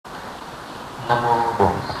Nam mô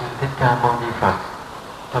Bổn Sư Thích Ca Mâu Ni Phật.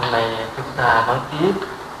 Hôm nay chúng ta nói tiếp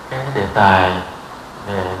cái đề tài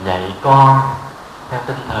về dạy con theo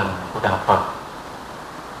tinh thần của đạo Phật.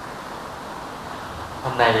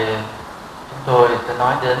 Hôm nay chúng tôi sẽ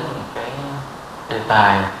nói đến một cái đề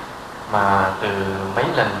tài mà từ mấy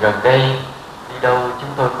lần gần đây đi đâu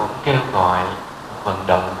chúng tôi cũng kêu gọi, vận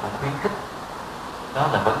động, cũng khuyến khích. Đó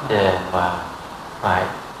là vấn đề mà phải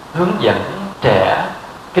hướng dẫn trẻ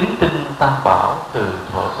kính tinh Tam Bảo từ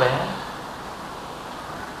thuở bé.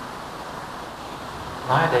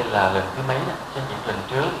 Nói đây là lần thứ mấy đó, chứ những lần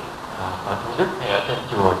trước ở Thủ Đức hay ở trên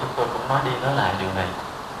chùa chúng tôi cũng nói đi nói lại điều này.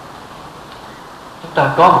 Chúng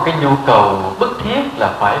ta có một cái nhu cầu bức thiết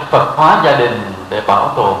là phải Phật hóa gia đình để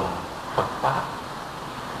bảo tồn Phật Pháp.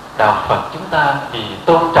 Đạo Phật chúng ta vì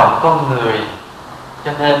tôn trọng con người,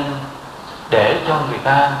 cho nên để cho người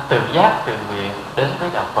ta tự giác tự nguyện đến với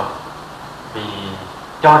đạo Phật, vì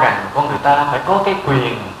cho rằng con người ta phải có cái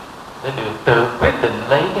quyền để được tự quyết định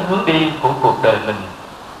lấy cái hướng đi của cuộc đời mình.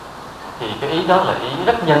 Thì cái ý đó là ý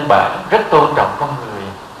rất nhân bản, rất tôn trọng con người.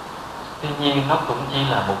 Tuy nhiên nó cũng chỉ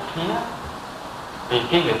là một phía. Vì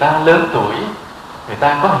khi người ta lớn tuổi, người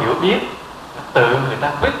ta có hiểu biết, tự người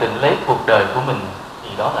ta quyết định lấy cuộc đời của mình, thì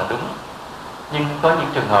đó là đúng. Nhưng có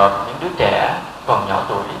những trường hợp, những đứa trẻ còn nhỏ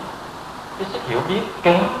tuổi, cái sự hiểu biết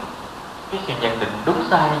kém, cái sự nhận định đúng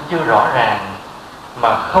sai chưa rõ ràng,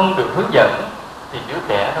 mà không được hướng dẫn, thì đứa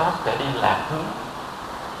trẻ đó sẽ đi lạc hướng.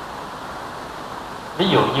 Ví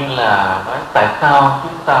dụ như là nói tại sao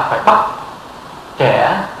chúng ta phải bắt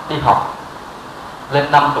trẻ đi học,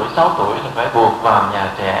 lên 5 tuổi, 6 tuổi là phải buộc vào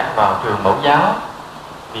nhà trẻ, vào trường mẫu giáo,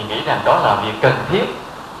 vì nghĩ rằng đó là việc cần thiết.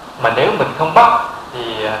 Mà nếu mình không bắt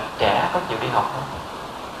thì trẻ có chịu đi học không?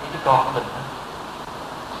 Đứa con của mình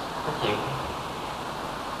có chịu không?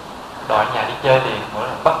 Đòi nhà đi chơi thì mỗi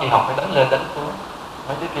lần bắt đi học phải đánh lên đánh xuống,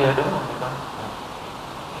 mấy đứa kia đúng không? Con?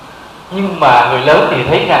 Nhưng mà người lớn thì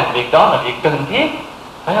thấy rằng việc đó là việc cần thiết,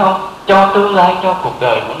 phải không? Cho tương lai, cho cuộc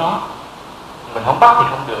đời của nó. Mình không bắt thì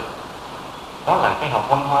không được. Đó là cái học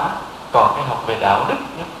văn hóa. Còn cái học về đạo đức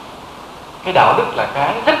nữa. Cái đạo đức là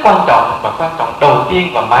cái rất quan trọng, và quan trọng đầu tiên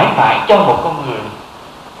và mãi mãi cho một con người.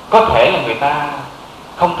 Có thể là người ta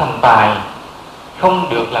không thành tài, không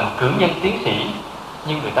được làm cử nhân tiến sĩ,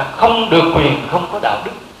 nhưng người ta không được quyền không có đạo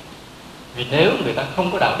đức. Vì nếu người ta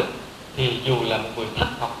không có đạo đức thì dù là một người thất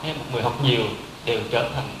học hay một người học nhiều đều trở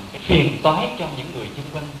thành cái phiền toái cho những người xung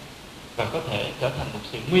quanh, và có thể trở thành một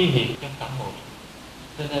sự nguy hiểm cho xã hội.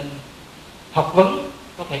 Cho nên học vấn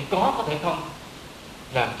có thể không,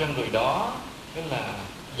 làm cho người đó tức là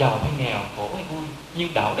giàu hay nghèo, khổ hay vui,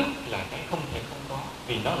 nhưng đạo đức là cái không thể không có,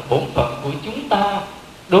 vì nó là bổn phận của chúng ta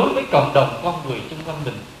đối với cộng đồng con người xung quanh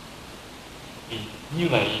mình. Vì như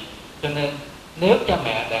vậy cho nên nếu cha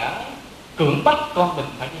mẹ đã cưỡng bắt con mình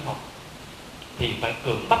phải đi học, thì phải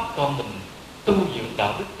cưỡng bắt con mình tu dưỡng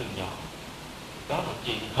đạo đức từ nhỏ. Đó là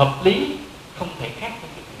chuyện hợp lý, không thể khác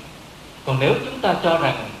hơn được nữa. Còn nếu chúng ta cho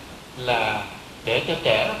rằng là để cho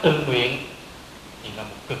trẻ nó tự nguyện thì là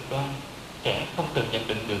một cực đoan, trẻ không tự nhận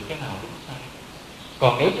định được cái nào đúng sai.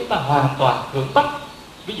 Còn nếu chúng ta hoàn toàn cưỡng bắt,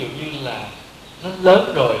 ví dụ như là nó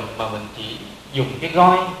lớn rồi mà mình chỉ dùng cái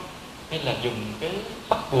roi hay là dùng cái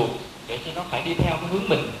bắt buộc để cho nó phải đi theo cái hướng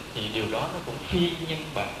mình, thì điều đó nó cũng phi nhân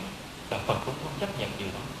bản, và Phật cũng không chấp nhận điều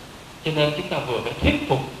đó. Cho nên chúng ta vừa phải thuyết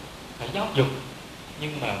phục, phải giáo dục,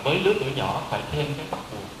 nhưng mà với lứa tuổi nhỏ phải thêm cái bắt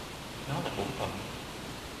buộc. Nó là bổn phận.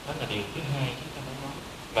 Đó là điều thứ hai chúng ta muốn nói.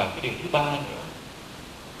 Và cái điều thứ ba nữa,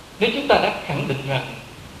 nếu chúng ta đã khẳng định rằng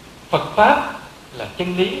Phật Pháp là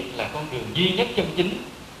chân lý, là con đường duy nhất chân chính,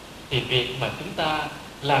 thì việc mà chúng ta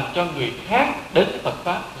làm cho người khác đến với Phật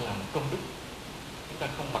Pháp là một công đức. Chúng ta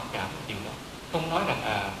không mặc cảm điều đó. Không nói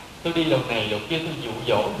rằng tôi đi lầu này lầu kia, tôi dụ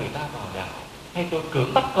dỗ người ta vào đạo, hay tôi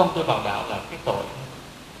cưỡng bắt con tôi vào đạo là cái tội.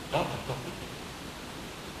 Đó là công đức.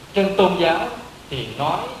 Trên tôn giáo thì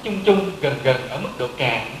nói chung chung gần gần ở mức độ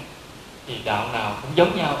cạn, thì đạo nào cũng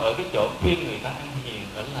giống nhau ở cái chỗ khuyên người ta ăn hiền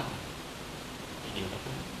ở lành, thì điều đó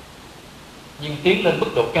đúng. Nhưng tiến lên mức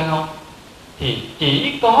độ cao thì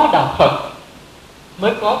chỉ có đạo Phật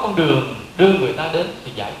mới có con đường đưa người ta đến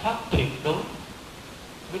sự giải pháp tuyệt đối,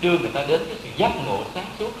 mới đưa người ta đến cái sự giác ngộ sáng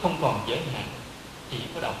suốt không còn giới hạn. Chỉ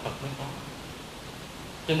có đạo Phật mới có.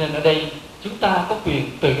 Cho nên ở đây chúng ta có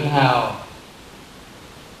quyền tự hào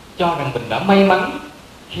cho rằng mình đã may mắn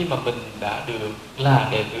khi mà mình đã được là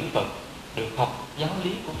đệ tử Phật, được học giáo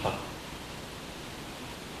lý của Phật.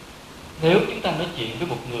 Nếu chúng ta nói chuyện với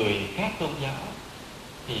một người khác tôn giáo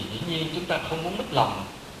thì dĩ nhiên chúng ta không muốn mất lòng,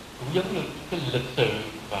 cũng giống như cái lịch sự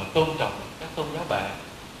và tôn trọng các tôn giáo bạn.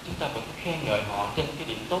 Chúng ta vẫn khen ngợi họ trên cái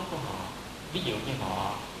điểm tốt của họ. Ví dụ như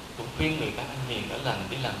họ cũng khuyên người ta ăn hiền ở lành,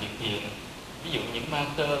 đi làm việc thiện, ví dụ những ma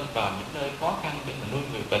sơ vào những nơi khó khăn để mà nuôi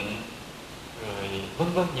người bệnh, rồi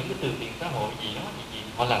vân vân, những cái từ thiện xã hội gì đó gì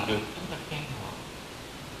họ làm được, chúng ta khen họ,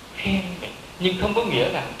 khen vậy, nhưng không có nghĩa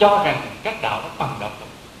là cho rằng các đạo nó bằng đạo Phật.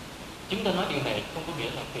 Chúng ta nói điều này không có nghĩa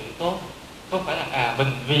là tự tôn, không phải là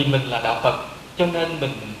mình vì mình là đạo Phật cho nên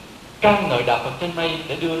mình ca ngợi đạo Phật trên mây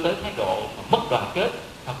để đưa tới thái độ mất đoàn kết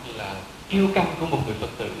hoặc là kiêu căng của một người Phật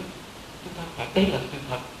tử. Chúng ta phải, đây là sự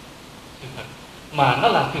thật, sự thật. Mà nó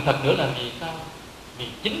là sự thật nữa là vì sao? Vì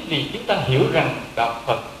chính vì chúng ta hiểu rằng đạo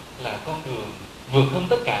Phật là con đường vượt hơn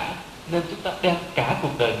tất cả, nên chúng ta đem cả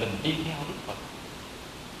cuộc đời mình đi theo Đức Phật.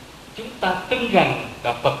 Chúng ta tin rằng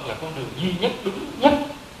đạo Phật là con đường duy nhất, đúng nhất,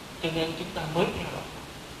 cho nên chúng ta mới theo đạo Phật.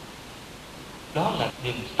 Đó là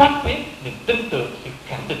niềm xác quyết, niềm tin tưởng, sự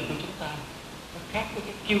khẳng định của chúng ta. Nó khác với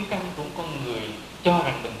cái kiêu căng của con người cho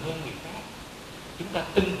rằng mình hơn người khác. Chúng ta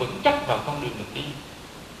tin vững chắc vào con đường mình đi,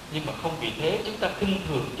 nhưng mà không vì thế chúng ta khinh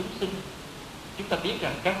thường chúng sinh. Chúng ta biết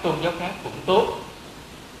rằng các tôn giáo khác cũng tốt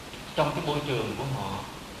trong cái môi trường của họ,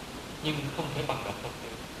 nhưng không thể bằng đạo Phật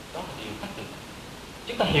được. Đó là điều xác định.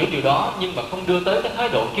 Chúng ta hiểu điều đó nhưng mà không đưa tới cái thái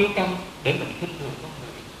độ kiêu căng để mình khinh thường con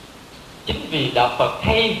người. Chính vì đạo Phật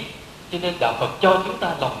hay cho nên đạo Phật cho chúng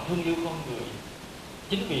ta lòng thương yêu con người.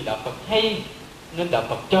 Chính vì đạo Phật hay nên đạo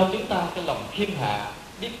Phật cho chúng ta cái lòng khiêm hạ,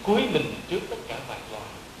 biết cúi mình trước tất cả vạn loài.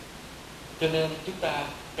 Cho nên chúng ta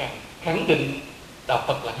càng khẳng định đạo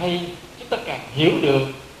Phật là hay, chúng ta càng hiểu được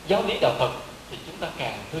giáo lý đạo Phật thì chúng ta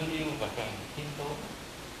càng thương yêu và càng khiêm tốn.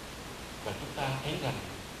 Và chúng ta thấy rằng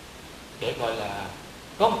để gọi là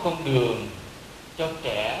có một con đường cho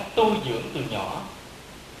trẻ tu dưỡng từ nhỏ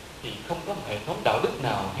thì không có một hệ thống đạo đức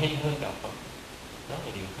nào hay hơn đạo Phật. Đó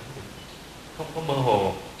là điều khẳng định, không có mơ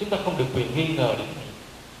hồ. Chúng ta không được quyền nghi ngờ đến này.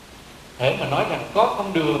 Thế mà nói rằng có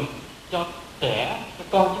con đường cho trẻ, cho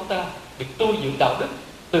con chúng ta được tu dưỡng đạo đức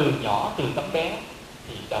từ nhỏ, từ tấm bé,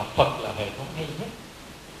 thì đạo Phật là hệ thống hay nhất.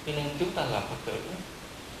 Cho nên chúng ta là Phật tử.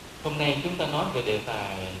 Hôm nay chúng ta nói về đề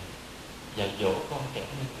tài dạy dỗ con trẻ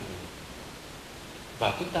như người,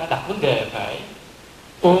 và chúng ta đặt vấn đề phải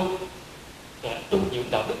trẻ tu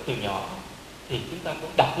dưỡng đạo đức từ nhỏ, thì chúng ta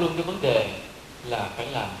cũng đặt luôn cái vấn đề là phải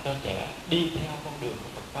làm cho trẻ đi theo con đường của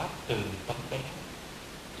Phật Pháp từ tấm bé.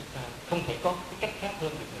 Chúng ta không thể có cái cách khác hơn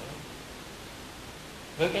được nữa.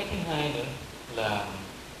 Với cái thứ hai nữa là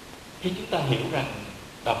khi chúng ta hiểu rằng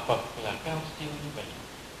đạo Phật là cao siêu như vậy,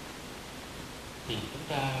 thì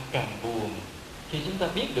chúng ta càng buồn khi chúng ta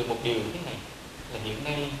biết được một điều thế này, là hiện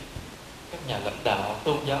nay các nhà lãnh đạo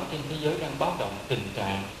tôn giáo trên thế giới đang báo động tình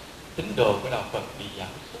trạng tín đồ của đạo Phật bị giảm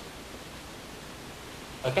sút.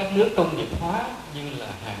 Ở các nước công nghiệp hóa như là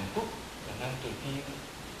Hàn Quốc, là Nam Triều Tiên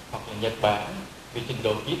hoặc là Nhật Bản, vì trình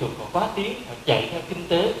độ kỹ thuật họ quá tiến, họ chạy theo kinh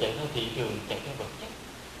tế, chạy theo thị trường, chạy theo vật chất,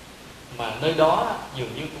 mà nơi đó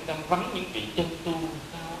dường như cũng đang vắng những vị chân tu.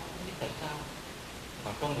 Sao? Không biết tại sao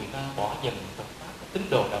mà con người ta bỏ dần Phật Pháp, tín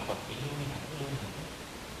đồ đạo Phật bị lui hẳn.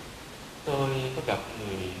 Tôi có gặp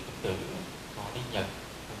người Phật tử họ đi Nhật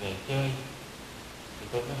về chơi, thì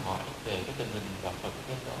tôi mới hỏi về cái tình hình đạo Phật ở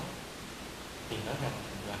bên đó, thì nói rằng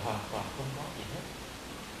là hoàn toàn không có gì hết.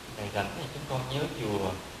 Ngày rảnh thì chúng con nhớ chùa,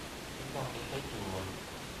 chúng con đi tới chùa,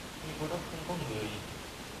 nhưng vô đó không có người,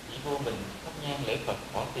 chỉ vô mình thắp nhang lễ Phật,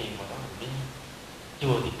 bỏ tiền vào đó rồi đi.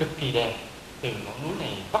 Chùa thì cực kỳ đẹp, từ ngọn núi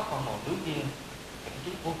này bắc qua ngọn núi kia, cảnh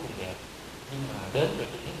trí vô cùng đẹp, nhưng mà đến rồi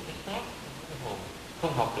chỉ thấy một cái xác, một cái hồn,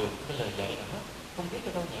 không học được cái lời dạy nào hết, không biết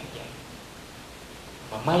ở đâu giảng dạy.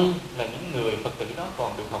 Mà may là những người Phật tử đó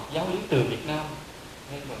còn được học giáo lý từ Việt Nam,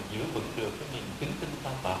 nên còn giữ vững được cái niềm kính tin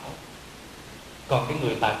Tam Bảo. Còn cái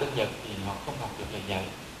người tại bên Nhật thì họ không học được lời dạy,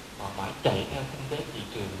 họ mãi chạy theo kinh tế thị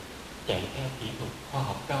trường, chạy theo kỹ thuật khoa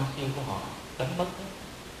học cao siêu của họ, đánh mất hết.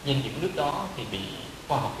 Nhìn những nước đó thì bị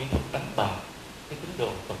khoa học kỹ thuật đánh bại cái tín đồ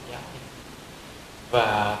Phật giáo này.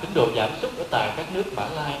 Và tín đồ giảm sút ở tại các nước Mã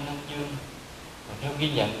Lai, Nam Dương, và theo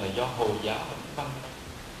ghi nhận là do Hồi giáo và Ấn Văn,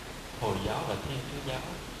 Hồi giáo và Thiên Chúa giáo.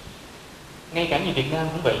 Ngay cả như Việt Nam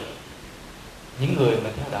cũng vậy. Những người mà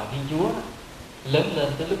theo đạo Thiên Chúa lớn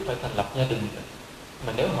lên tới lúc phải thành lập gia đình,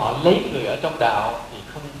 mà nếu họ lấy người ở trong đạo thì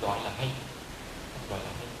không gọi là hay, không gọi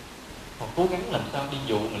là hay. Họ cố gắng làm sao đi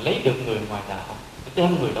dụ mà lấy được người ngoài đạo, để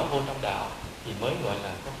đem người đó vô trong đạo thì mới gọi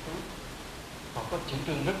là có phước. Họ có chủ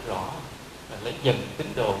trương rất rõ là lấy dần tín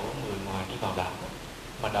đồ của người ngoài đi vào đạo.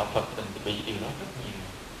 Mà đạo Phật mình bị điều đó rất nhiều,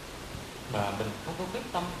 mà mình không có quyết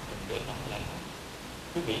tâm, mình để nó lại.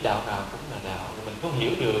 Quý vị đạo nào cũng là đạo, rồi mình không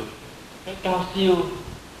hiểu được cái cao siêu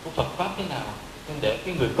của Phật Pháp thế nào, nên để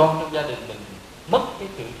cái người con trong gia đình mình mất cái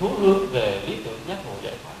sự thú hướng về lý tưởng giác ngộ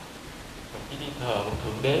giải thoát. Mình chỉ đi thờ một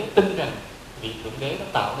Thượng Đế, tin rằng vị Thượng Đế nó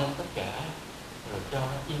tạo nên tất cả, rồi cho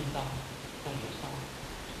nó yên tâm, không hiểu sao.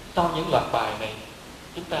 Sau những loạt bài này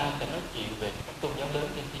chúng ta sẽ nói chuyện về các tôn giáo lớn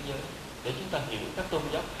trên thế giới để chúng ta hiểu các tôn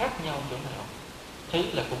giáo khác nhau chỗ nào. Thấy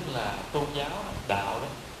là cũng là tôn giáo, đạo đó,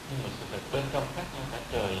 nhưng mà sự việc bên trong khác nhau cả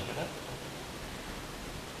trời cả đất.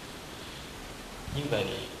 Như vậy,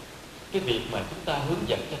 cái việc mà chúng ta hướng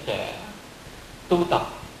dẫn cho trẻ tu tập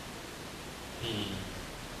thì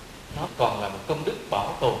nó còn là một công đức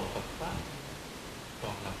bảo tồn Phật Pháp,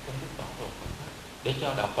 còn là công đức bảo tồn Phật Pháp, để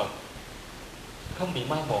cho đạo Phật không bị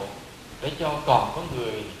mai một, để cho còn có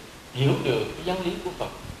người hiểu được cái giáo lý của Phật,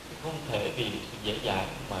 không thể vì sự dễ dãi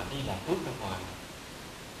mà đi làm phước ra ngoài.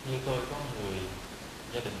 Như tôi có người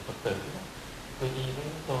gia đình Phật tử đó, tôi đi với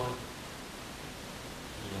tôi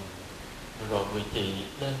thì rồi người chị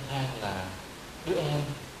lên than là đứa em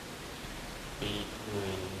bị người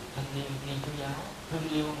thanh niên Thiên Chúa giáo thương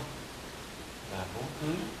yêu và muốn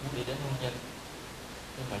cưới, muốn đi đến hôn nhân,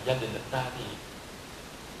 nhưng mà gia đình anh ta thì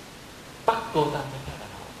bắt cô ta phải theo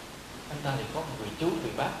đạo. Anh ta thì có một người chú,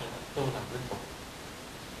 người bác vậy đó, tôi làm linh mục.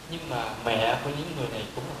 Nhưng mà mẹ của những người này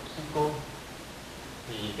cũng là một sư cô,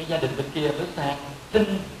 thì cái gia đình bên kia mới sang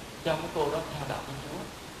xin cho cái cô đó theo đạo Thiên Chúa.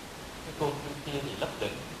 Cái cô bên kia thì lấp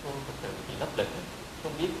lửng, cái cô Phật tử thì lấp lửng,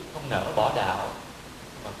 không biết, không nỡ bỏ đạo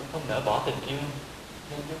mà cũng không nỡ bỏ tình yêu,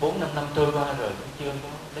 nên cái 4-5 năm trôi qua rồi cũng chưa có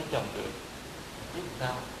lấy chồng được. Biết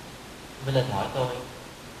sao mới lên hỏi tôi,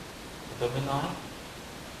 thì tôi mới nói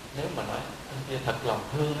nếu mà nói anh kia thật lòng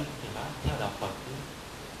thương thì nói theo đạo Phật chứ,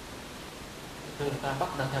 thương người ta bắt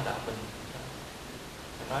nên theo đạo mình.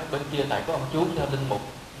 Nói bên kia tại có ông chú theo linh mục,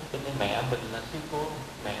 bên đây mẹ mình là sư cô,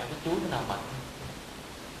 mẹ với chú thế nào mạnh.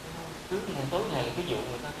 Trước ngày tối ngày là cái vụ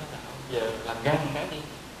người ta theo đạo, giờ làm gan cái đi.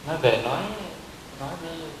 Nói về nói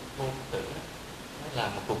với cô tử đó, nói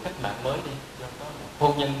làm một cuộc cách mạng mới đi, cho có một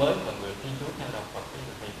hôn nhân mới mà người Thiên Chúa theo đạo Phật đi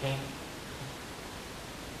được thầy khen.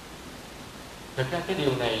 Thực ra cái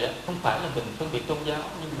điều này không phải là mình phân biệt tôn giáo,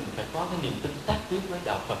 nhưng mình phải có cái niềm tin xác quyết với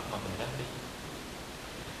đạo Phật mà mình đang đi.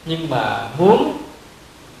 Nhưng mà muốn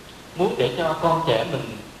để cho con trẻ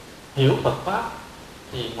mình hiểu Phật Pháp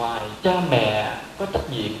thì ngoài cha mẹ có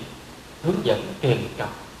trách nhiệm hướng dẫn kèm cặp,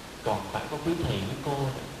 còn phải có quý thầy quý cô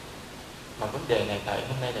nữa. Mà vấn đề này tại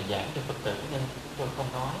hôm nay là giảng cho Phật tử nên chúng tôi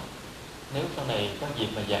không nói. Nếu sau này có dịp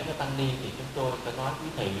mà giảng cho tăng ni thì chúng tôi sẽ nói quý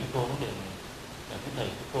thầy quý cô vấn đề này. Là quý thầy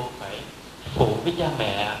quý cô phải phụ với cha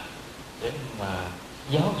mẹ để mà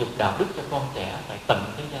giáo dục đạo đức cho con trẻ, phải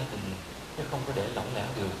tận cái gia đình chứ không có để lỏng lẻo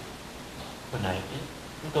được. Hồi nãy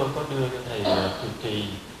chúng tôi có đưa cho thầy trụ trì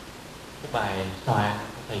cái bài soạn,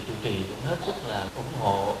 thầy trụ trì cũng hết sức là ủng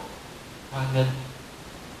hộ, hoan nghênh,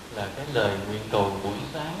 là cái lời nguyện cầu buổi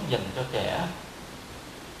sáng dành cho trẻ.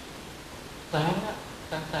 Sáng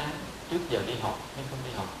trước giờ đi học hay không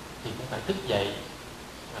đi học thì cũng phải thức dậy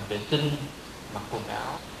làm vệ sinh, mặc quần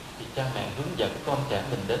áo, thì cha mẹ hướng dẫn con trẻ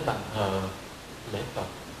mình đến bàn thờ lễ Phật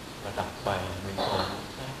và đọc bài nguyện cầu buổi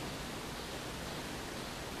sáng.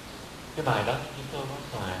 Cái bài đó chúng tôi có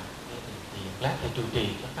soạn thì lát thầy trụ trì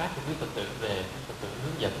sẽ phát cho quý Phật tử về, quý Phật tử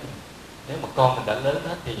hướng dẫn mình. Nếu mà con mình đã lớn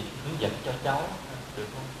hết thì hướng dẫn cho cháu được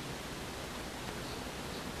không?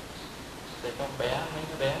 Đây có bé, mấy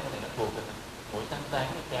đứa bé này nó buộc rồi, mỗi sáng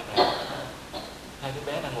với cha mẹ, hai đứa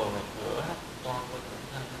bé đang ngồi ngoài cửa, con với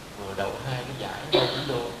Thanh vừa đậu 2 cái giải 2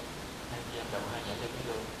 kg, hai chị em đậu 2 giải 2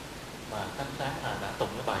 kg, mà sáng là đã tụng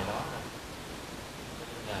cái bài đó rồi.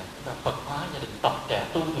 Là chúng ta Phật hóa gia đình, tập trẻ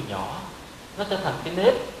tu từ nhỏ, nó sẽ thành cái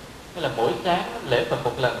nếp. Tức là mỗi sáng lễ Phật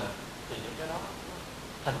một lần thì những cái đó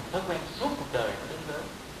thành thói quen suốt cuộc đời nó đến lớn.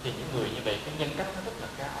 Thì những người như vậy cái nhân cách nó rất là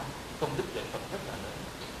cao, công đức lễ Phật rất là lớn.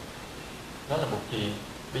 Đó là một chuyện.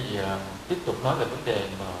 Bây giờ tiếp tục nói về vấn đề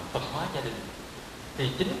mà Phật hóa gia đình. Thì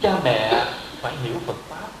chính cha mẹ phải hiểu Phật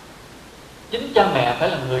Pháp. Chính cha mẹ phải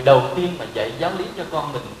là người đầu tiên mà dạy giáo lý cho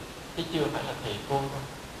con mình, chứ chưa phải là thầy cô thôi.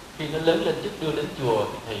 Khi nó lớn lên trước đưa đến chùa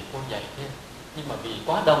thì thầy cô dạy thêm. Nhưng mà vì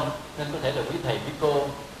quá đông nên có thể là quý thầy quý cô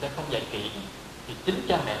sẽ không dạy kỹ. Thì chính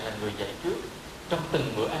cha mẹ là người dạy trước. Trong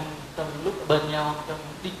từng bữa ăn, trong lúc ở bên nhau, trong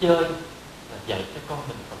đi chơi là dạy cho con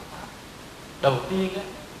mình Phật Pháp. Đầu tiên á,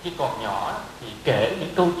 khi còn nhỏ thì kể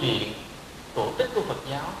những câu chuyện cổ tích của Phật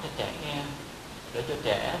giáo cho trẻ nghe, để cho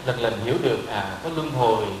trẻ lần lần hiểu được có luân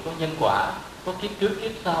hồi, có nhân quả, có kiếp trước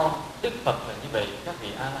kiếp sau. Đức Phật là như vậy, các vị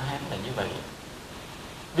A La Hán là như vậy.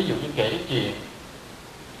 Ví dụ như kể cái chuyện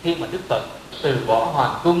khi mà Đức Phật từ bỏ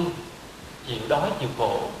hoàng cung, chịu đói chịu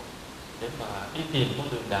khổ để mà đi tìm con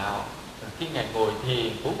đường đạo. Khi Ngài ngồi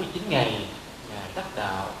thiền 49 ngày, Ngài đắc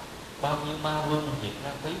đạo, bao nhiêu ma vương hiện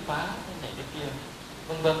ra quấy phá thế này thế kia,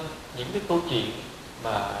 vân vân. Những cái câu chuyện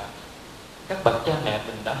mà các bậc cha mẹ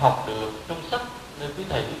mình đã học được trong sách, nơi quý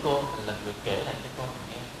thầy quý cô mình là người kể lại cho con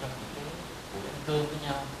mình nghe trong những cái buổi ăn cơm với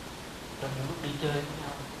nhau, trong những lúc đi chơi với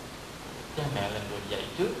nhau. Cha mẹ là người dạy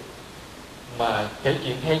trước. Mà kể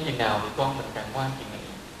chuyện hay chừng nào thì con mình càng ngoan chừng ấy.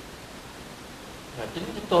 Và chính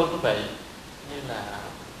chúng tôi cũng vậy, như là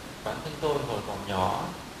bản thân tôi hồi còn nhỏ,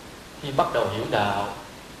 khi bắt đầu hiểu đạo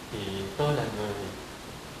thì tôi là người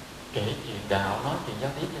kể chuyện đạo, nói chuyện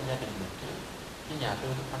giáo lý cho gia đình mình trước. Cái nhà tôi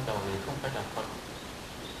lúc ban đầu thì không phải là Phật.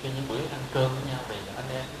 Khi những buổi ăn cơm với nhau về, anh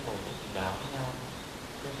em ngồi nói chuyện đạo với nhau,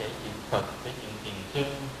 tôi kể chuyện Phật, kể chuyện thiền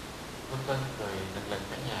sư, vân vân, rồi lần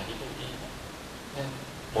cả nhà đi đi. Nên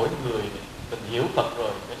mỗi người mình hiểu Phật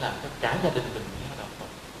rồi phải làm cho cả gia đình mình nghe đạo Phật.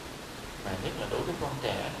 Mà nhất là đối với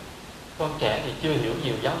con trẻ thì chưa hiểu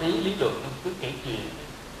nhiều giáo lý lý luận, cứ kể chuyện.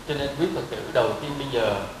 Cho nên quý Phật tử đầu tiên bây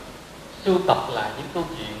giờ sưu tập lại những câu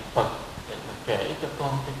chuyện Phật để mà kể cho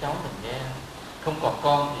con cho cháu mình nghe. Không còn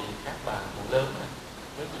con thì các bà cụ lớn này,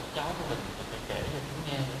 với những cháu của mình thì phải kể cho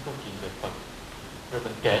chúng nghe những câu chuyện về Phật. Rồi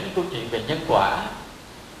mình kể những câu chuyện về nhân quả.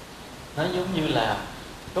 Nó giống như là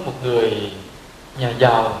có một người nhà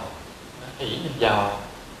giàu, ỷ mình giàu,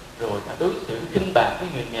 rồi đã đối xử khinh bạc với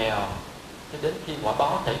người nghèo, cho đến khi quả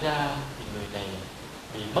báo xảy ra thì người này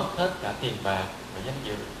bị mất hết cả tiền bạc và danh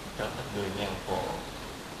dự, trở thành người nghèo khổ.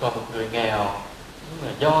 Còn một người nghèo nhưng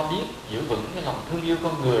mà do biết giữ vững cái lòng thương yêu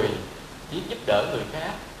con người, biết giúp đỡ người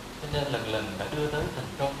khác, cho nên lần lần đã đưa tới thành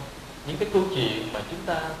công. Những cái câu chuyện mà chúng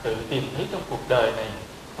ta tự tìm thấy trong cuộc đời này,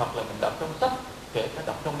 hoặc là mình đọc trong sách, kể cả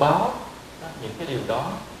đọc trong báo, những cái điều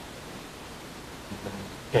đó mình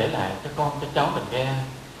kể lại cho con cho cháu mình nghe.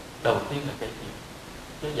 Đầu tiên là kể chuyện,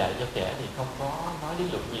 chứ dạy cho trẻ thì không có nói lý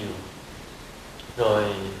luận nhiều.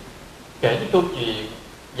 Rồi kể những câu chuyện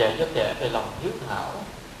dạy cho trẻ về lòng hiếu thảo,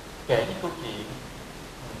 kể những câu chuyện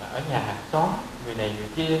mà ở nhà hàng xóm, người này người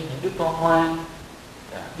kia, những đứa con ngoan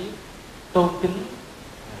đã biết tôn kính,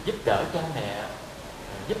 giúp đỡ cha mẹ,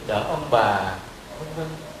 giúp đỡ ông bà, vân vân,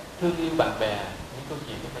 thương yêu bạn bè. Những câu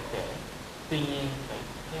chuyện phải kể, tuy nhiên phải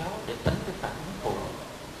khéo để tránh cái phản ứng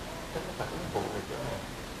phụ, về chỗ này.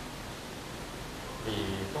 Vì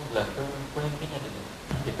có một lần tôi quen cái gia đình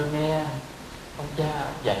thì tôi nghe ông cha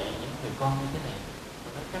ông dạy những người con như thế này,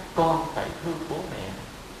 ông nói các con phải thương bố mẹ.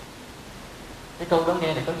 Cái câu đó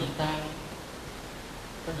nghe thì có gì sai?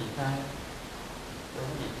 Có gì sai? Đâu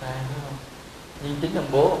có gì sai, đúng không? Nhưng chính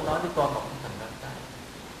ông bố ông nói với con mà ông thành ra sai.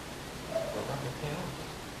 Rồi nó phải khéo.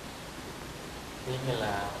 Thì như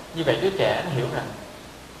là như vậy đứa trẻ nó hiểu rằng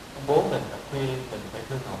ông bố mình là khuyên mình phải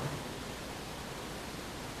thương ổng,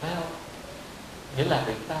 phải không? Nghĩa là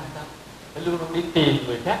người ta phải luôn luôn đi tìm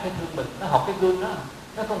người khác để thương mình. Nó học cái gương đó,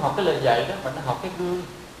 nó không học cái lời dạy đó, mà nó học cái gương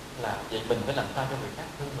là vậy mình phải làm sao cho người khác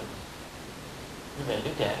thương mình. Như vậy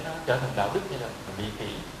đứa trẻ nó trở thành đạo đức hay là bị kỷ.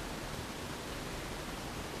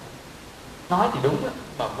 Nói thì đúng đó,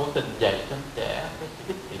 mà vô tình dạy cho trẻ cái sự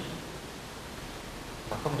ích kỷ,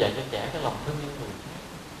 mà không dạy cho trẻ cái lòng thương yêu người khác.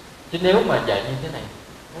 Chứ nếu mà dạy như thế này,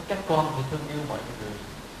 nói các con thì thương yêu mọi người,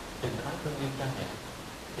 đừng nói thương yêu cha mẹ,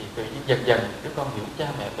 thì tự nhiên dần dần đứa con hiểu cha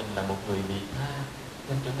mẹ mình là một người bị tha,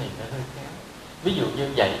 nên chỗ này phải hơi khéo. Ví dụ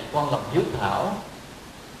như dạy con lòng hiếu thảo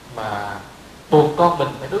mà buộc con mình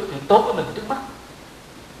phải đối xử tốt với mình trước mắt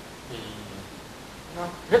thì nó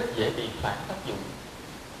rất dễ bị phản tác dụng.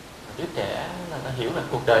 Đứa trẻ là nó hiểu là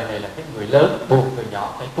cuộc đời này là cái người lớn buộc người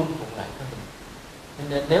nhỏ phải cung phụng lại cho mình.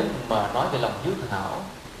 Nên nếu mà nói về lòng hiếu thảo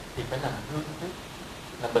thì phải làm gương trước,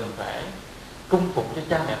 là mình phải cung phụng cho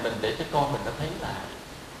cha mẹ mình để cho con mình nó thấy lại.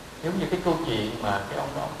 Giống như cái câu chuyện mà cái ông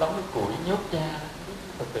đó ông đóng cái củi nhốt cha,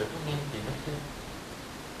 Phật tử có nghe chuyện đó chưa?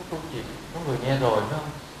 Cái câu chuyện có người nghe rồi phải không?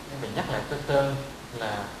 Nhưng mình nhắc lại sơ sơ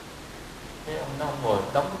là cái ông đó ông ngồi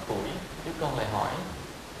đóng cái củi, đứa con lại hỏi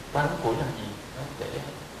ba đóng củi làm gì? Nó để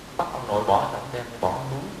bắt ông nội bỏ, ông đem bỏ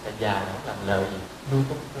núi, tại già nó làm lời gì nuôi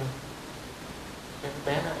con thương. Cái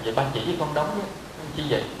bé nó vậy ba chỉ với con đóng chứ chi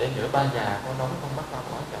vậy, để nữa ba già con đóng con bắt ba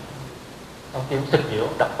bỏ chậm. Ông kia ông sực hiểu,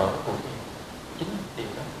 ông đập vỡ cái củi gì chính điều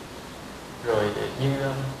đó. Rồi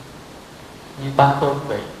như ba tôi cũng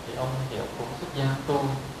vậy, thì ông cũng xuất gia tu,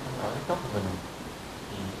 ông ở cái cốc của mình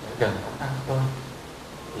thì ở gần ông ăn tôi,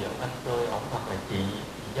 thì ông ăn tôi, ông hoặc là chị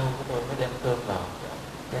dâu của tôi mới đem cơm vào,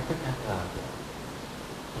 đem thức ăn vào.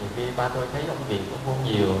 Nhiều khi ba tôi thấy ông việc cũng không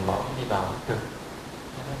nhiều mà ông đi vào cực,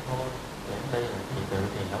 cho nên thôi để đây là thị tự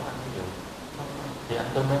thì nấu ăn ví dụ không, thì anh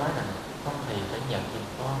tôi mới nói rằng không, thầy phải nhận giùm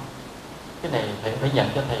con cái này, thầy phải nhận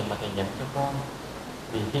cho thầy mà thầy nhận cho con,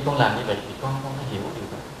 vì khi con làm như vậy thì con không có hiểu điều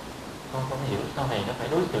đó, con không hiểu sau này nó phải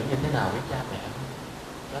đối xử như thế nào với cha mẹ.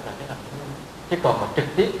 Đó là cái làm thương. Chứ còn mà trực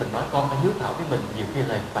tiếp mình nói con phải hiếu thảo với mình, nhiều khi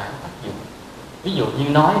là phản tác dụng. Ví dụ như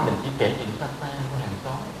nói mình chỉ kể chuyện xa xa của hàng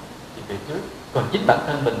xóm thì về trước, còn chính bản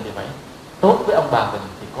thân mình thì phải tốt với ông bà mình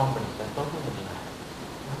thì con mình sẽ tốt với mình lại.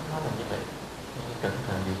 Nó là như vậy, nên cẩn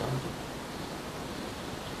thận điều đó.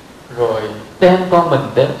 Rồi đem con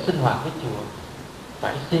mình đến sinh hoạt với chùa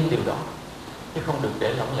phải siêng điều đó. chứ không được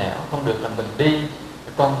để lỏng lẻo, không được là mình đi,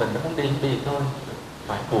 con mình nó muốn đi thôi,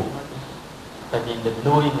 phải buộc nó đi. Tại vì mình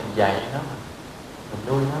nuôi, mình dạy nó, mình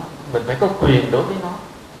nuôi nó, mình phải có quyền đối với nó,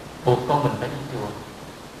 buộc con mình phải đi chùa.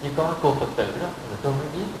 Như có cô Phật tử đó, người tôi mới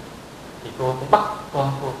biết, thì cô cũng bắt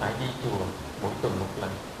con cô phải đi chùa mỗi tuần một lần.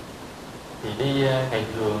 Thì đi ngày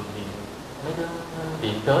thường thì mấy đứa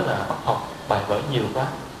viện cớ là bắt học bài vở nhiều quá,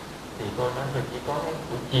 thì tôi nói mình chỉ có cái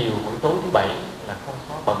buổi chiều, buổi tối thứ bảy là không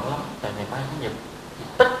có bận lắm, tại ngày mai chủ nhật thì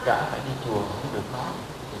tất cả phải đi chùa, không được nói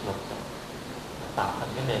được luật, tạo thành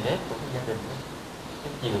cái nề nếp của cái gia đình.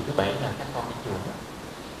 Cái chiều thứ bảy là các con đi chùa đó.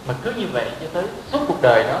 Mà cứ như vậy cho tới suốt cuộc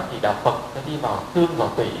đời đó thì đạo Phật sẽ đi vào xương vào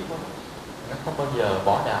tủy của nó không bao giờ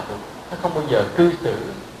bỏ đạo được, nó không bao giờ cư xử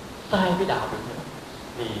sai với đạo được nữa.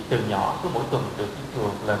 Vì từ nhỏ cứ mỗi tuần được đi chùa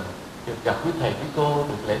một lần, được gặp quý thầy quý cô,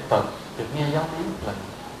 được lễ Phật, được nghe giáo lý một lần,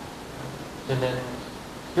 cho nên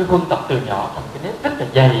cứ huân tập từ nhỏ thành cái nếp rất là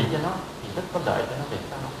dày cho nó, thì rất có lợi cho nó về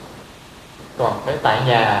sau. Còn cái tại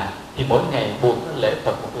nhà thì mỗi ngày buộc nó lễ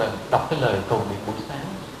Phật một lần, đọc cái lời cầu nguyện buổi sáng,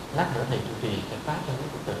 lát nữa thầy trụ trì sẽ phát cho quý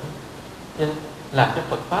Phật tử. Nên làm cho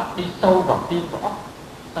Phật pháp đi sâu vào tim vào óc,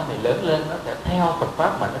 sau này lớn lên nó sẽ theo Phật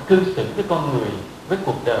pháp mà nó cư xử với con người, với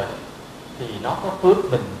cuộc đời, thì nó có phước,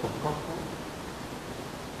 mình cũng có phước.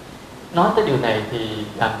 Nói tới điều này thì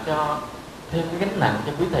làm cho thêm cái gánh nặng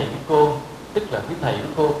cho quý thầy quý cô, tức là quý thầy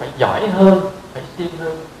quý cô phải giỏi hơn, phải siêng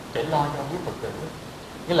hơn để lo cho quý Phật tử.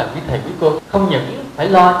 Nghĩa là quý thầy quý cô không những phải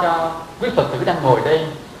lo cho quý Phật tử đang ngồi đây,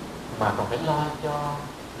 mà còn phải lo cho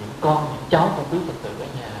những con, những cháu của quý Phật tử ở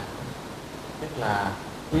nhà. Tức là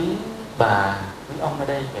quý bà, quý ông ở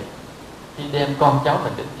đây vậy, khi đem con cháu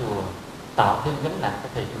mình đến chùa, tạo thêm gánh nặng cho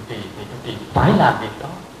thầy trụ trì, thì trụ trì phải làm việc đó.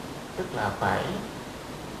 Tức là phải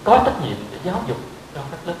có trách nhiệm để giáo dục cho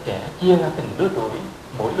các lớp trẻ, chia ra từng lứa tuổi,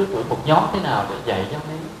 mỗi lứa tuổi một nhóm thế nào để dạy giáo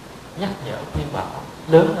lý, nhắc nhở khuyên bảo.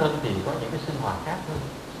 Lớn hơn thì có những cái sinh hoạt khác hơn.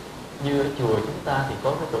 Như ở chùa chúng ta thì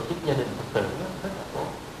có cái tổ chức gia đình Phật tử rất là tốt,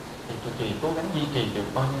 thì trụ trì cố gắng duy trì được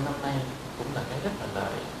bao nhiêu năm nay cũng là cái rất là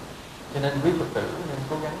lợi. Cho nên quý Phật tử nên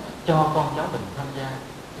cố gắng cho con cháu mình tham gia,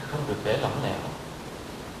 không được để lỏng lẻo.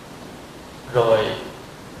 Rồi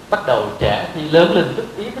bắt đầu trẻ khi lớn lên chút,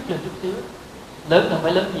 ý thức lên chút xíu, lớn không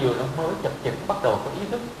phải lớn nhiều đâu, mới chập chững bắt đầu có ý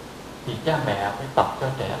thức, thì cha mẹ phải tập cho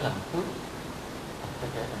trẻ làm phước, tập cho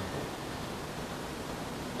trẻ làm phước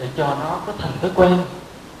để cho nó có thành thói quen.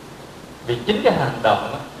 Vì chính cái hành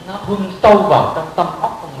động nó huân sâu vào trong tâm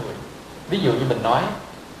óc con người. Ví dụ như mình nói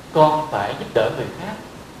con phải giúp đỡ người khác,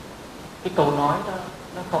 cái câu nói đó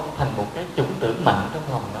nó không thành một cái chủng tử mạnh trong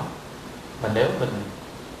lòng nó, mà nếu mình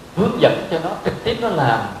hướng dẫn cho nó trực tiếp nó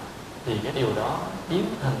làm, thì cái điều đó biến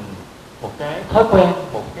thành một cái thói quen,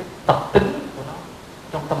 một cái tập tính của nó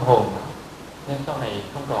trong tâm hồn nó. Nên sau này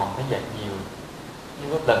không còn phải dạy nhiều.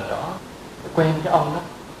 Như có lần đó quen cái ông đó,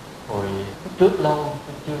 hồi lúc trước lâu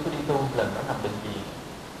chưa có đi tu, lần đó nằm bệnh viện,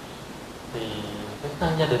 thì cái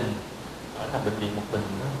xa gia đình, ở nằm bệnh viện một mình,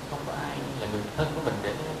 không có ai là người thân của mình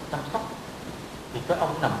để chăm sóc. Thì có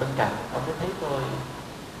ông nằm bên cạnh, ông mới thấy tôi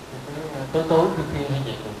tối tối khuya hay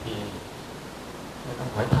vậy rồi thì ông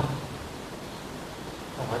hỏi thăm.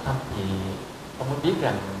 Ông hỏi thăm thì ông mới biết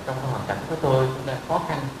rằng trong cái hoàn cảnh của tôi cũng đang khó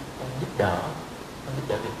khăn, ông giúp đỡ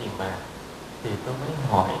về tiền bạc. Thì tôi mới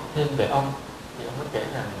hỏi thêm về ông, thì ông mới kể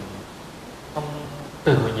rằng ông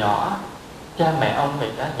từ hồi nhỏ cha mẹ ông thì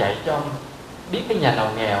đã dạy cho ông biết cái nhà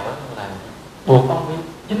nào nghèo đó là buộc ông phải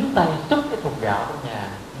chính tay xúc cái thùng gạo trong nhà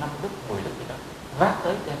 5 lít 10 lít gì đó, vác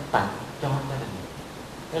tới đem tặng cho gia đình.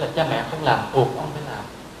 Nghĩa là cha mẹ không làm, buộc ông phải làm.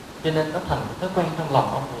 Cho nên nó thành một thói quen trong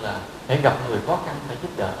lòng ông là hãy gặp người khó khăn phải giúp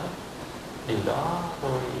đỡ. Điều đó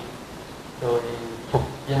tôi phục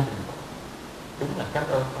gia đình. Đúng là cảm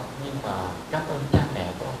ơn ông, nhưng mà cảm ơn cha mẹ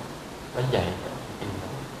của ông phải dạy cho ông điều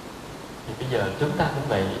đó. Thì bây giờ chúng ta cũng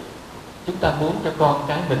vậy, chúng ta muốn cho con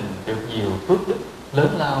cái mình được nhiều phước đức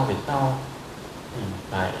lớn lao về sau, thì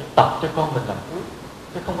phải tập cho con mình làm phước,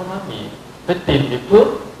 chứ không có nói miệng. Phải tìm việc phước,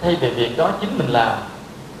 thay vì việc đó chính mình làm,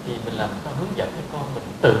 thì mình làm sao hướng dẫn cho con mình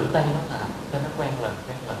tự tay nó làm, cho nó quen lần.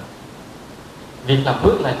 Việc làm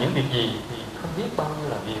phước là những việc gì thì không biết bao nhiêu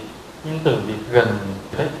là việc, nhưng từ việc gần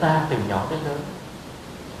tới xa, từ nhỏ tới lớn.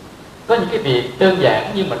 Có những cái việc đơn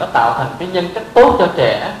giản nhưng mà nó tạo thành cái nhân cách tốt cho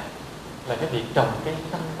trẻ, là cái việc trồng cây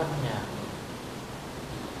xanh quanh nhà.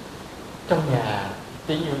 Trong nhà,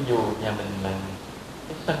 ví dụ dù nhà mình là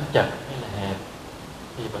cái sân chật hay là hẹp,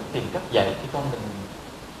 thì vẫn tìm cách dạy cho con mình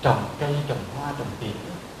trồng cây, trồng hoa, trồng tiền.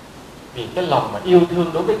 Vì cái lòng mà yêu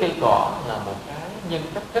thương đối với cây cỏ là một cái nhân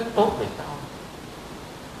cách rất tốt về sau.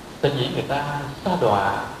 Sở dĩ người ta sa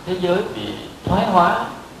đọa, thế giới bị thoái hóa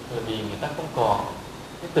là vì người ta không còn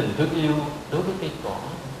cái tình thương yêu đối với cây cỏ.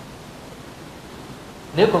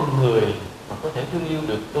 Nếu con người mà có thể thương yêu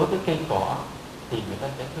được đối với cây cỏ, thì người ta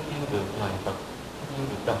sẽ thương yêu được loài vật, thương yêu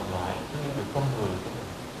được đồng loại, thương yêu được con người của mình.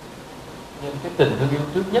 Nhưng cái tình thương yêu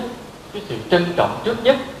trước nhất, cái sự trân trọng trước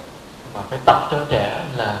nhất mà phải tập cho trẻ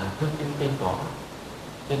là thương yêu cây cỏ.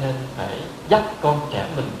 Cho nên phải dắt con trẻ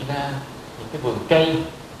mình đi ra những cái vườn cây,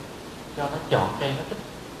 cho nó chọn cây nó thích,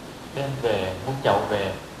 đem về mua chậu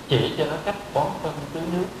về, chỉ cho nó cách bón phân tưới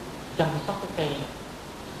nước, chăm sóc cái cây.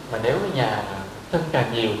 Mà nếu cái nhà sân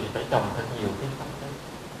càng nhiều thì phải trồng thật nhiều cây xanh đấy,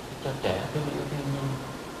 cho trẻ thương yêu thiên nhiên.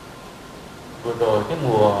 Vừa rồi cái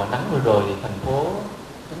mùa nắng vừa rồi thì thành phố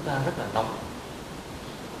chúng ta rất là nóng.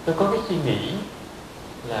 Tôi có cái suy nghĩ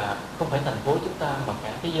là không phải thành phố chúng ta mà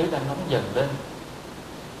cả thế giới đang nóng dần lên.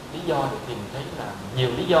 Lý do được tìm thấy là nhiều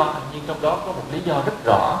lý do, nhưng trong đó có một lý do rất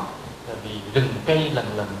rõ là vì rừng cây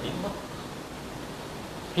lần lần biến mất.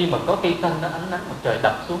 Khi mà có cây xanh, nó ánh nắng mặt trời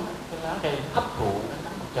đập xuống, cái lá cây hấp thụ ánh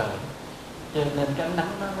nắng mặt trời, cho nên cái ánh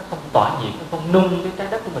nắng nó không tỏa nhiệt, nó không nung cái trái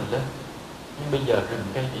đất của mình lên. Nhưng bây giờ rừng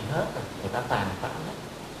cây bị hết rồi, người ta tàn phá hết,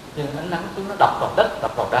 cho nên ánh nắng xuống nó đập vào đất,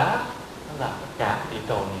 đập vào đá, nó làm tất cả địa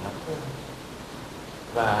cầu này nóng hơn.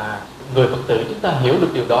 Và người Phật tử chúng ta hiểu được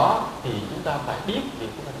điều đó thì chúng ta phải biết việc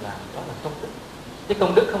của mình làm đó là công đức. Chứ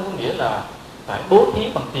công đức không có nghĩa là phải bố thí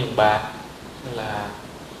bằng tiền bạc, là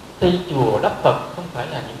xây chùa đắp Phật, không phải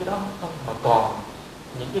là những cái đó không, mà còn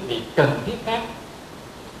những cái việc cần thiết khác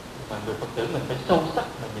mà người Phật tử mình phải sâu sắc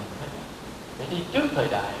mà nhìn thấy, để đi trước thời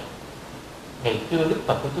đại. Ngày xưa Đức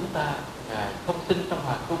Phật của chúng ta, Ngài không sinh trong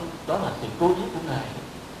hoàng cung, đó là sự cố ý của Ngài.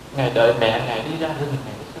 Ngài đợi mẹ Ngài đi ra rừng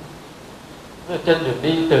Ngài mới sinh. Rồi trên đường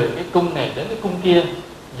đi từ cái cung này đến cái cung kia,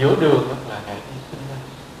 giữa đường là Ngài đi sinh ra.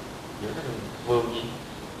 Giữa cái đường vườn gì,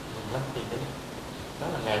 vườn Lâm Tiền đấy. Đó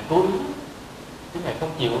là Ngài cố ý, chứ Ngài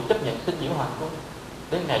không chịu chấp nhận sinh giữa hoàng cung.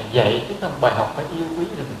 Để Ngài dạy chúng ta một bài học phải yêu quý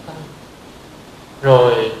rừng xanh.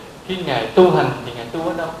 Rồi khi Ngài tu hành thì Ngài tu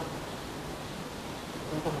ở đâu?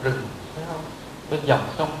 Tu trong rừng, phải không? Bên dòng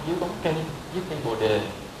sông, dưới bóng cây, dưới cây bồ đề.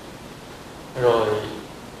 Rồi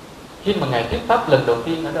khi mà Ngài thuyết pháp lần đầu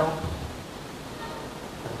tiên ở đâu?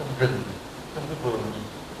 Ở trong rừng, trong cái vườn gì?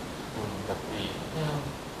 Vườn Ngọc Vị, thấy không?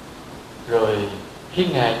 Rồi khi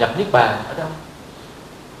Ngài nhập Niết Bàn ở đâu?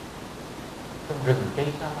 Trong rừng cây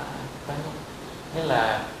Sa La, phải không? Nên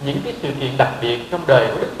là những cái sự kiện đặc biệt trong đời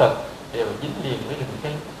của Đức Phật đều dính liền với rừng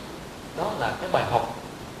cây. Đó là cái bài học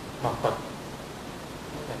mà Phật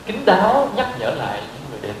kín đáo nhắc nhở lại những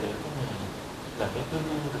người đệ tử của mình, là cái thương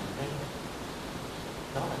yêu rừng cây.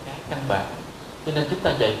 Đó là cái căn bản. Cho nên chúng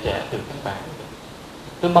ta dạy trẻ từ căn bản như vậy.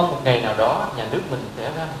 Tôi mong một ngày nào đó nhà nước mình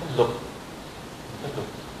sẽ ra một cái luật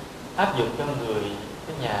áp dụng cho người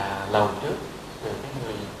cái nhà lầu trước, rồi cái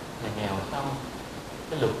người nhà nghèo sau.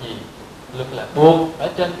 Cái luật gì? Luật là buộc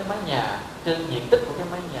ở trên cái mái nhà, trên diện tích của cái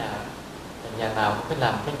mái nhà nào cũng phải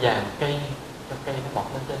làm cái giàn cây, cho cây nó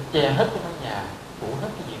mọc lên trên, che hết cái mái nhà, phủ hết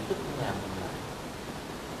cái diện tích của nhà mình lại.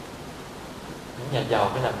 Những nhà giàu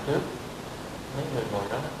phải làm trước, mấy người ngồi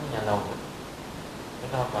đó nó nhà lầu, cái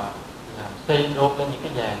đó mà làm xây đốt lên những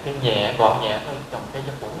cái giàn cây nhẹ, gọn nhẹ thôi, trồng cây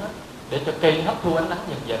cho phủ hết, để cho cây hấp thu ánh nắng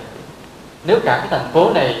dần dần. Nếu cả cái thành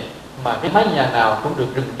phố này mà cái mái nhà nào cũng được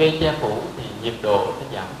rừng cây che phủ thì nhiệt độ sẽ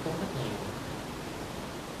giảm xuống rất nhiều.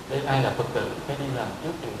 Đây ai là Phật tử phải đi làm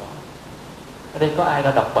trước điều đó. Ở đây có ai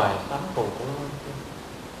đã đọc bài Sám Phù của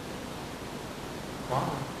có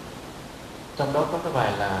không? Trong đó có cái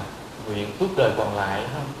bài là nguyện suốt đời còn lại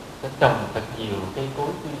không, sẽ trồng thật nhiều cây cối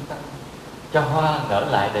tươi xanh, cho hoa nở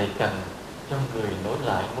lại đầy cành, cho người nối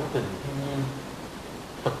lại mối tình thiên nhiên.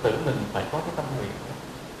 Phật tử mình phải có cái tâm nguyện đó,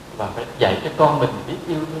 và phải dạy cho con mình biết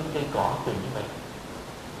yêu thương cây cỏ từ như vậy.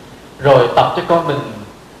 Rồi tập cho con mình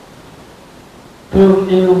thương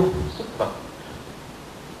yêu súc vật.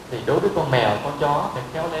 Thì đối với con mèo, con chó phải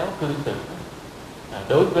khéo léo cư xử.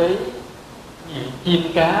 Đối với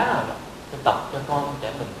chim cá, phải tập cho con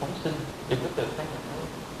trẻ mình phóng sinh, đừng có tự tác nhận.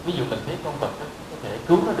 Ví dụ mình thấy con vật đó, có thể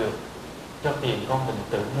cứu nó được, cho tiền con mình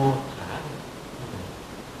tự mua thả đi.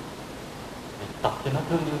 Thì tập cho nó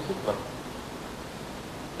thương yêu súc vật.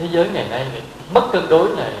 Thế giới ngày nay mất cân đối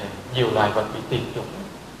là nhiều loài vật bị tuyệt chủng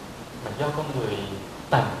mà do con người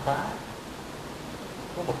tàn phá.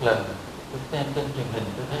 Có một lần tôi xem trên truyền hình,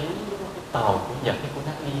 tôi thấy cái tàu của Nhật hay của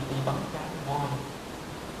Navy đi bắn cá voi.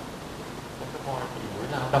 Cái voi thì mũi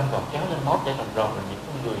lao đâm vào kéo lên mót chảy ròng ròng, rồi những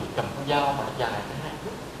con người cầm con dao mà nó dài tới 2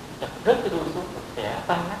 thước chặt rớt cái đuôi xuống, xẻ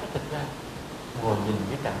tan nát cái thịt ra. Ngồi nhìn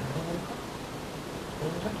cái cảnh nó muốn khóc, nó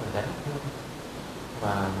rất là đáng thương.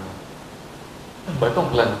 Và bởi có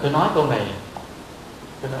một lần tôi nói câu này,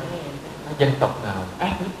 tôi nói dân tộc nào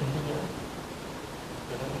ác nhất trên thế giới?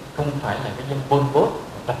 Tôi nói không phải là cái dân Pol Pot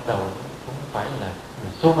đặt đầu, cũng không phải là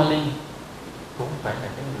người Somali, cũng không phải là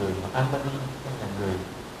cái người Albania hay là người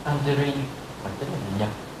Algeria, mà chính là người Nhật.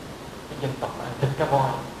 Cái dân tộc ăn thịt cá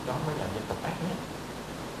voi đó mới là dân tộc ác nhất.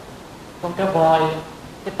 Con cá voi,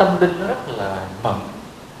 cái tâm linh nó rất là mẫn,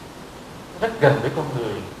 rất gần với con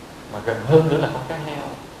người, mà gần hơn nữa là con cá heo.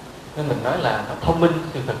 Nên mình nói là nó thông minh,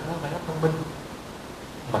 sự thật nó không phải nó thông minh,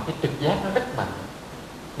 mà cái trực giác nó rất mạnh.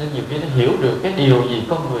 Nên nhiều khi nó hiểu được cái điều gì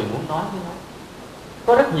con người muốn nói với nó.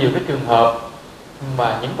 Có rất nhiều cái trường hợp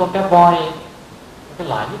mà những con cá voi, cái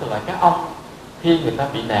loại như là loại cá ong, khi người ta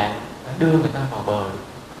bị nạn đưa người ta vào bờ.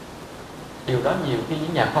 Điều đó nhiều khi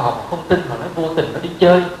những nhà khoa học không tin, mà nó vô tình nó đi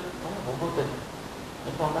chơi, nó là vô tình.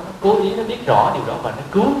 Những con đó nó cố ý, nó biết rõ điều đó và nó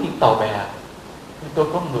cứu những tàu bè. Nhưng tôi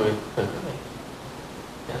có người tự này,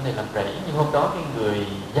 cái anh này làm rẫy, nhưng hôm đó cái người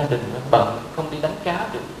gia đình nó bận không đi đánh cá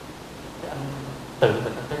được, cái anh tự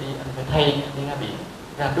mình anh phải đi, anh phải thay, anh đi ra biển,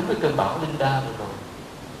 ra đúng cái cơn bão Linda rồi,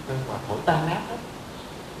 cơn mà thổi tan nát hết.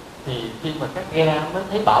 Thì khi mà các ghe mới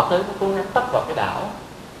thấy bão tới, nó cố gắng tấp vào cái đảo,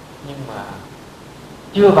 nhưng mà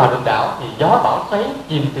chưa vào được đảo thì gió bão xoáy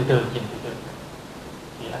chìm từ từ.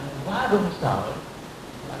 Thì anh quá run sợ,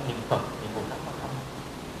 anh niệm Phật, niệm Bồ Tát Ma Không.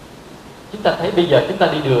 Chúng ta thấy bây giờ chúng ta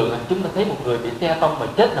đi đường, chúng ta thấy một người bị xe tông mà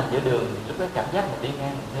chết nằm giữa đường, thì lúc đó cảm giác mình đi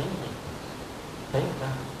ngang mình thấy gì? Thấy sao?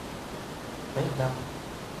 Thấy sao?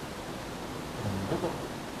 Lúc đó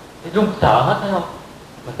thấy run sợ hết, thấy không?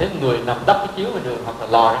 Mình thấy một người nằm đắp cái chiếu ngoài đường, hoặc là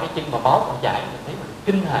lò ra cái chân mà máu còn chảy, mình thấy mình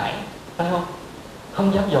kinh hãi, phải không?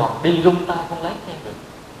 Không dám dòm, đi rung tay không lái xe được.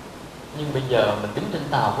 Nhưng bây giờ mình đứng trên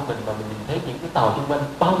tàu của mình và mình nhìn thấy những cái tàu xung quanh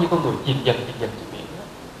bao nhiêu con người chìm dần trên biển đó,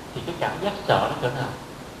 thì cái cảm giác sợ nó cỡ nào?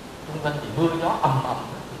 Xung quanh thì mưa gió ầm ầm,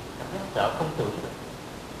 thì cảm giác sợ không tưởng được.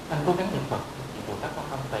 Anh cố gắng niệm Phật, niệm Bồ Tát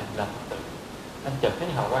Quan Âm Thầy làm Phật tử. Anh chợt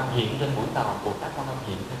thấy hào quang hiện trên mũi tàu, Bồ Tát Quan Âm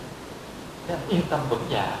hiện lên. Thế anh yên tâm vững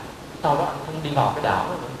dạ. Sau đó anh không đi vào cái đảo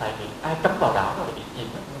đó nữa, tại vì ai cấm vào đảo đó là bị chìm,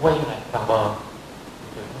 quay lại vào bờ.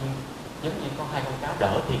 Tự nhiên giống như có hai con cá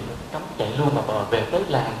đỡ thì cấm chạy luôn vào bờ, về tới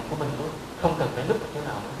làng của mình luôn, không cần phải núp ở chỗ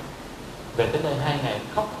nào nữa. Về tới đây 2 ngày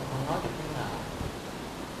khóc không nói được tiếng nào.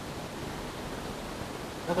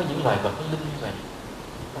 Nó có những loài vật linh như vậy,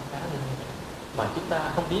 con cá linh như vậy, mà chúng ta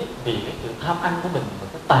không biết, vì cái sự tham ăn của mình mà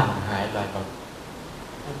cái tàn hại loài vật,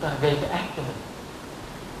 chúng ta gây cái ác cho mình.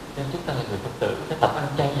 Nên chúng ta là người Phật tử phải tập ăn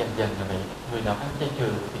chay dần dần là vậy. Người nào ăn chay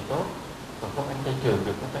trường thì tốt, còn không ăn chay trường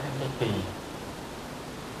được cũng phải ăn chay kỳ.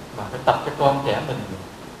 Mà phải tập cho con trẻ mình,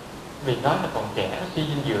 vì nói là còn trẻ suy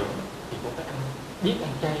dinh dưỡng thì cũng phải biết ăn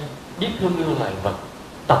chay, biết thương yêu loài vật,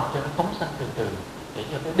 tập cho nó phóng sanh từ từ, để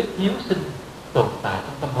cho cái đức hiếu sinh tồn tại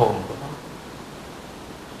trong tâm hồn của nó.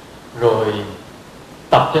 Rồi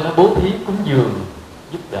tập cho nó bố thí cúng dường,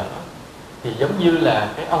 giúp đỡ. Thì giống như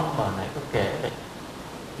là cái ông mà nãy tôi kể vậy,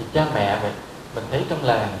 thì cha mẹ vậy, mình thấy trong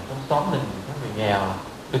làng, trong xóm mình có người nghèo,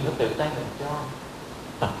 đừng có tự tay mình cho,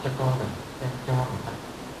 tập cho con mình, đem cho người ta,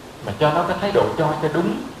 mà cho nó cái thái độ cho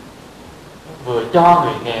đúng. Vừa cho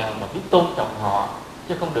người nghèo mà biết tôn trọng họ,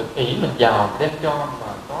 chứ không được ỷ mình giàu đem cho mà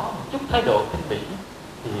có một chút thái độ khinh bỉ,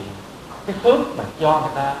 thì cái phước mà cho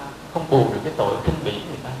người ta không bù được cái tội khinh bỉ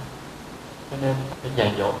người ta. Cho nên phải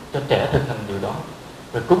dạy dỗ cho trẻ thực hành điều đó.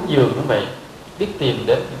 Rồi cúng dường cũng vậy, biết tìm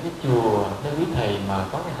đến những cái chùa, nơi quý thầy mà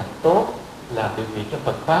có cái hạnh tốt, làm được việc cho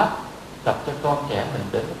Phật pháp, tập cho con trẻ mình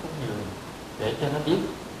đến với cúng dường, để cho nó biết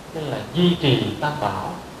cái là duy trì tam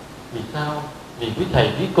bảo. Vì sao? Vì quý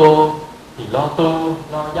thầy quý cô thì lo tu,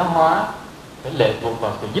 lo giáo hóa, phải lệ thuộc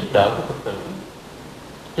vào sự giúp đỡ của Phật tử.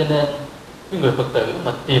 Cho nên cái người Phật tử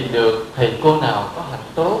mà tìm được thầy cô nào có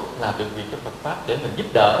hạnh tốt, làm được việc cho Phật pháp để mình giúp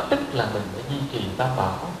đỡ, tức là mình phải duy trì tam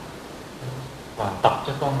bảo và tập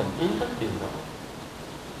cho con mình ý thức điều đó.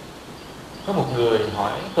 Có một người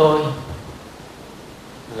hỏi tôi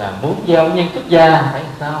là muốn gieo nhân xuất gia phải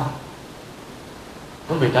làm sao?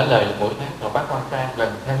 Có người trả lời là mỗi tháng thọ bát quan trai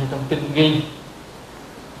lần theo như trong kinh ghi.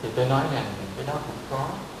 Thì tôi nói rằng cái đó cũng có,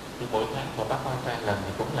 thì mỗi tháng thọ bát quan trai lần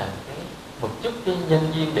thì cũng là cái một chút cái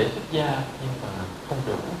nhân duyên để xuất gia, nhưng mà không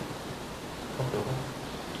đủ.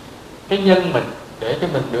 Cái nhân mình để cho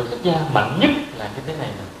mình được xuất gia mạnh nhất là như thế này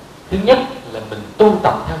nè. Thứ nhất là mình tu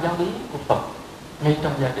tập theo giáo lý của Phật ngay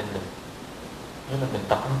trong gia đình mình. Nhưng mà mình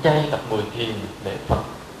tập ăn chay, tập 10 thiền để Phật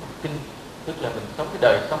kinh, tức là mình sống cái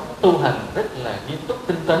đời sống tu hành rất là nghiêm túc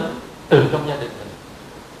tinh tấn từ trong gia đình mình,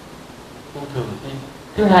 tu thường xuyên.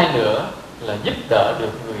 Thứ hai nữa là giúp đỡ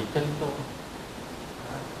được người chân tu.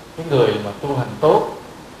 Cái người mà tu hành tốt,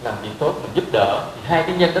 làm việc tốt mình giúp đỡ, thì hai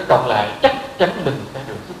cái nhân đó cộng lại chắc chắn mình sẽ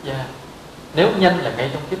được xuất gia. Nếu nhanh là ngay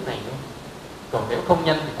trong kiếp này luôn, còn nếu không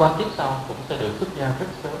nhanh thì qua kiếp sau cũng sẽ được xuất gia rất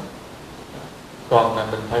sớm. Còn là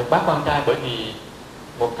mình phải bát quan trai, bởi vì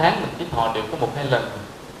một tháng mình chỉ thọ được có 1-2 lần,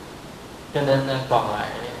 cho nên còn lại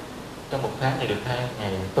trong một tháng này được 2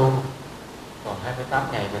 ngày tu, còn 28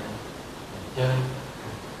 ngày mình chơi.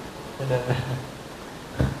 Cho nên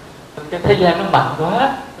cái thế gian nó mạnh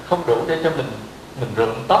quá, không đủ để cho mình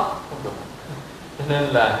rụng tóc, không đủ. Cho nên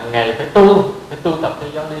là hàng ngày phải tu tập theo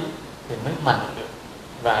giáo lý thì mới mạnh được.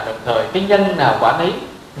 Và đồng thời cái nhân nào quả nấy,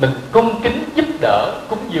 mình cung kính giúp đỡ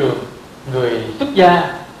cúng dường người xuất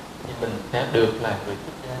gia thì mình sẽ được là người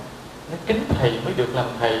xuất gia. Nó kính thầy mới được làm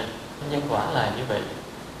thầy, nhân quả là như vậy.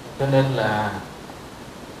 Cho nên là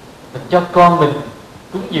mình cho con mình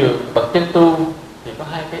cúng dường bậc chân tu thì có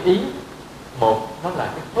hai cái ý. Một, nó là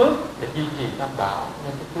cái phước để duy trì tam bảo,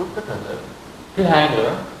 nên cái phước rất là lớn. Thứ hai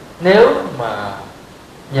nữa, nếu mà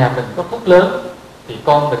nhà mình có phước lớn thì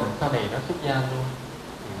con mình sau này nó xuất gia luôn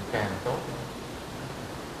thì càng tốt.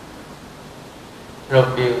 Rồi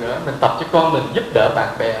điều nữa, mình tập cho con mình giúp đỡ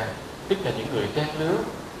bạn bè, tức là những người trang lứa.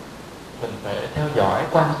 Mình phải theo dõi,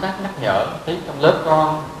 quan sát, nhắc nhở. Thấy trong lớp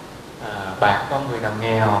con, bạn con người nào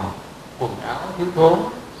nghèo, quần áo thiếu thốn,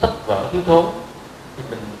 sách vở thiếu thốn, thì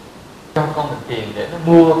mình cho con mình tiền để nó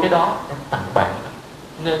mua cái đó để tặng bạn.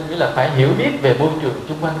 Nên nghĩa là phải hiểu biết về môi trường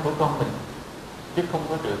xung quanh của con mình, chứ không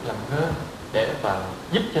có được làm ngơ để mà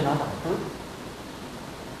giúp cho nó làm phước.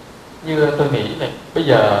 Như tôi nghĩ này, bây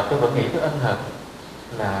giờ tôi vẫn nghĩ tôi ân hận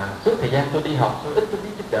là suốt thời gian tôi đi học tôi ít có biết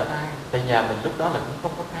giúp đỡ ai. Tại nhà mình lúc đó là cũng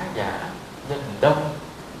không có khá giả, gia đình đông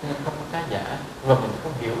nên không có khá giả, và mình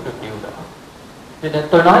không hiểu được điều đó. Cho nên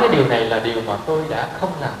tôi nói cái điều này là điều mà tôi đã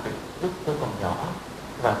không làm được lúc tôi còn nhỏ,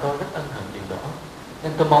 và tôi rất ân hận điều đó.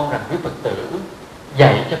 Nên tôi mong rằng quý Phật tử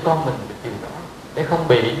dạy cho con mình được điều đó, để không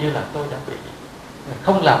bị như là tôi đã bị,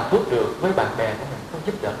 không làm phước được với bạn bè của mình, không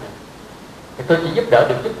giúp đỡ được. Thì tôi chỉ giúp đỡ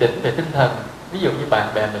được chút đỉnh về tinh thần. Ví dụ như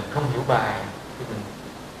bạn bè mình không hiểu bài thì mình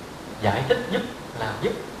giải thích giúp, làm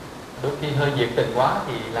giúp. Đôi khi hơi nhiệt tình quá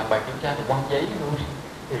thì làm bài kiểm tra thì quăng giấy luôn,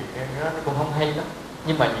 thì nó cũng không hay lắm.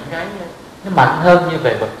 Nhưng mà những cái nó mạnh hơn như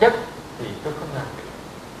về vật chất thì tôi không làm được,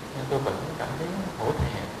 nên tôi vẫn cảm thấy hổ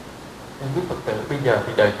thẹn. Nên quý Phật tử bây giờ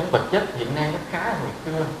thì đời sống vật chất hiện nay nó khá là hồi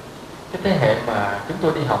xưa. Cái thế hệ mà chúng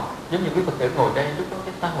tôi đi học, giống như quý Phật tử ngồi đây, lúc đó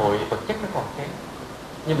cái xã hội vật chất nó còn kém.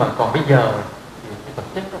 Nhưng mà còn bây giờ thì cái vật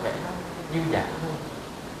chất có vẻ nó dư dả hơn.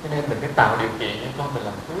 Cho nên mình phải tạo điều kiện cho con mình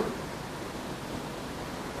làm phước.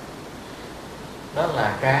 Đó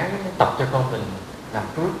là cái tập cho con mình làm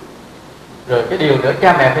phước. Rồi cái điều nữa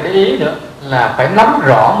cha mẹ phải để ý nữa là phải nắm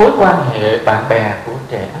rõ mối quan hệ bạn bè của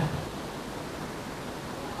trẻ.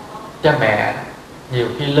 Cha mẹ nhiều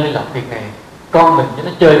khi lơi lỏng việc này, con mình cho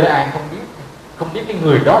nó chơi với ai không biết cái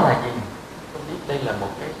người đó là gì, không biết. Đây là một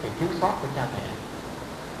cái sự thiếu sót của cha mẹ.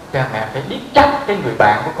 Cha mẹ phải biết chắc cái người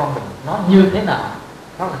bạn của con mình nó như thế nào,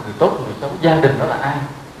 nó là người tốt, người xấu, gia đình nó là ai,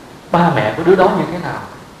 ba mẹ của đứa đó như thế nào,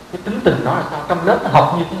 cái tính tình nó là sao, trong lớp nó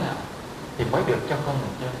học như thế nào, thì mới được cho con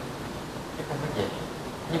mình chơi, chứ không có dễ.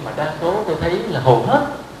 Nhưng mà đa số tôi thấy là hầu hết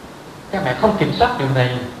cha mẹ không kiểm soát điều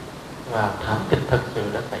này, và thảm kịch thật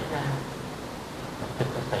sự đã xảy ra. Thảm kịch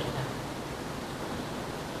đã xảy ra.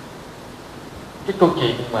 Cái câu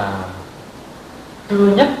chuyện mà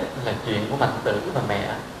xưa nhất là chuyện của Mạnh Tử và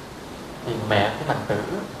mẹ. Thì mẹ của Mạnh Tử,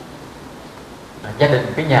 gia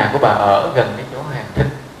đình cái nhà của bà ở gần cái chỗ hàng thịt.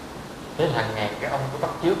 Thế là hàng ngày cái ông cứ bắt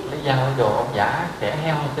chước lấy dao lấy đồ, ông giả xẻ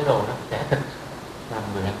heo cái đồ đó, xẻ thịt, làm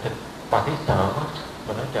người hàng thịt. Bà thấy sợ quá,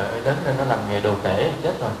 bà nói trời ơi, lớn lên nó làm nghề đồ tể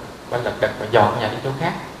chết rồi. Bà lật đật bà dọn nhà đi chỗ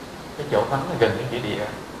khác, cái chỗ vắng gần cái nghĩa địa.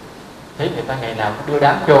 Thấy người ta ngày nào cũng đưa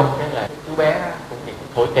đám chôn, cái là chú bé cũng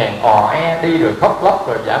thổi kèn ò e đi rồi khóc lóc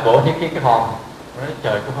rồi giả bộ những cái hòn. Nói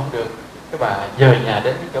trời cũng không được, cái bà dời nhà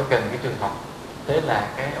đến cái chỗ gần cái trường học. Thế là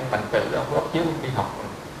cái ông Mạnh Tử, ông góp chiếu đi học,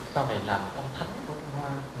 sau này làm ông thánh của Trung Hoa.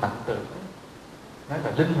 Mạnh Tử nói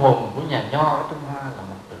là linh hồn của nhà nho ở Trung Hoa là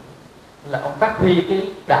Mạnh Tử, là ông phát huy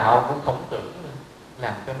cái đạo của Khổng Tử,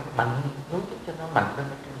 làm cho nó mạnh, nuôi cho nó mạnh lên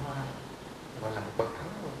ở Trung Hoa, gọi là một bậc thánh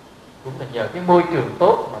luôn. Cũng là nhờ cái môi trường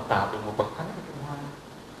tốt mà tạo được một bậc thánh ở Trung Hoa.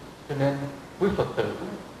 Cho nên quý Phật tử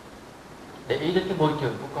để ý đến cái môi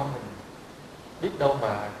trường của con mình, biết đâu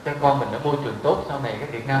mà cho con mình ở môi trường tốt, sau này cái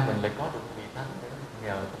Việt Nam mình lại có được vị thánh để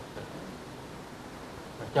nhờ Phật tử.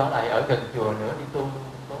 Mà cho lại ở gần chùa nữa đi tu luôn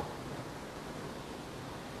tốt.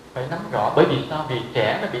 Phải nắm rõ, bởi vì sao? Vì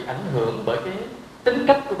trẻ nó bị ảnh hưởng bởi cái tính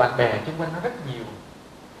cách của bạn bè xung quanh nó rất nhiều.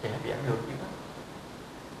 Trẻ bị ảnh hưởng như đó.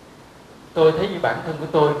 Tôi thấy như bản thân của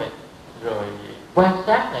tôi vậy, rồi quan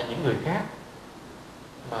sát lại những người khác.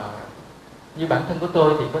 Mà như bản thân của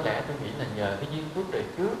tôi thì có lẽ tôi nghĩ là nhờ cái duyên phước đời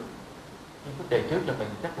trước. Duyên phước đời trước là mình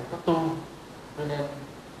chắc cũng có tu, cho nên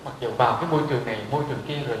mặc dù vào cái môi trường này, môi trường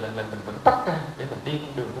kia, rồi lần mình vẫn tách ra để mình đi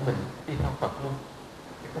con đường của mình, đi theo Phật luôn,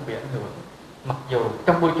 để không bị ảnh hưởng. Mặc dù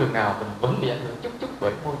trong môi trường nào mình vẫn bị ảnh hưởng chút chút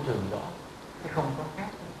bởi môi trường đó, chứ không có khác,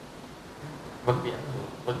 vẫn bị ảnh hưởng,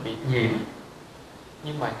 vẫn bị nhiễm.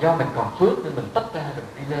 Nhưng mà do mình còn phước nên mình tách ra rồi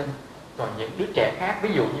mình đi lên. Còn những đứa trẻ khác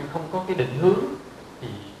ví dụ như không có cái định hướng thì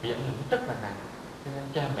bị ảnh hưởng rất là nặng. Cho nên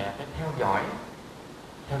cha mẹ phải theo dõi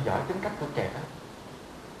tính cách của trẻ,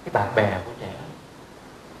 cái bạn bè của trẻ.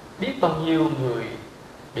 Biết bao nhiêu người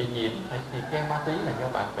bị nhiễm phải xì ke ma túy là do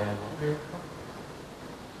bạn bè rủ rê không?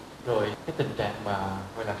 Rồi cái tình trạng mà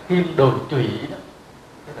gọi là phim đồi trụy đó,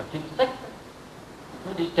 tức là phim sex đó,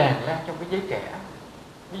 nó đi tràn lan trong cái giới trẻ.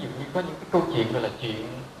 Ví dụ như có những cái câu chuyện gọi là chuyện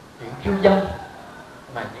khiêu dâm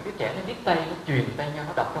mà những cái trẻ nó viết tay, nó truyền tay nhau,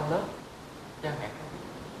 nó đọc trong lớp, cha mẹ không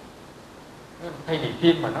biết. Thay vì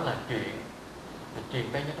phim mà nó là chuyện được truyền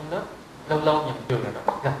tay nhau trong lớp, lâu lâu nhầm trường là nó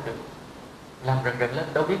bắt gặp được, làm rần rần lên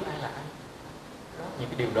đâu biết ai là ai. Đó, những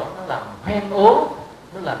cái điều đó nó làm hoen ố,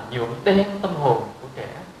 nó làm nhuộm đen tâm hồn của trẻ.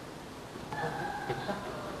 Không biết kiểm soát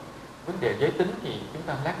được. Vấn đề giới tính thì chúng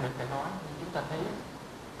ta lát nữa sẽ nói, nhưng chúng ta thấy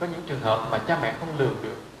có những trường hợp mà cha mẹ không lường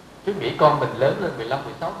được. Cứ nghĩ con mình lớn lên 15,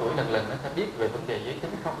 16 tuổi lần lần nó sẽ biết về vấn đề giới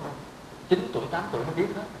tính, không đâu. 9 tuổi, 8 tuổi nó biết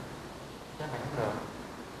hết. Cha mẹ không ngờ.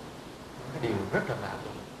 Cái điều rất là lạ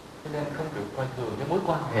lùng. Cho nên không được coi thường cái mối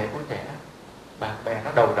quan hệ của trẻ. Bạn bè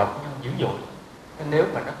nó đầu độc nhau dữ dội. Nên nếu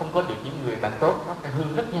mà nó không có được những người bạn tốt, nó sẽ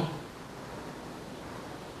hư rất nhanh.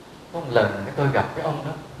 Có một lần tôi gặp cái ông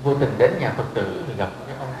đó, vô tình đến nhà Phật tử thì gặp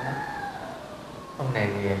cái ông đó. Ông này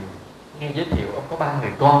nghe giới thiệu ông có 3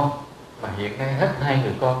 người con, mà hiện nay hết 2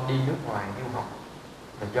 người con đi nước ngoài du học,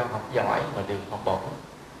 và do học giỏi mà được học bổng.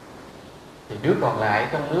 Thì đứa còn lại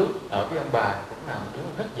trong nước ở với ông bà cũng là một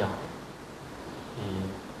đứa rất giỏi. Thì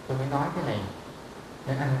tôi mới nói cái này,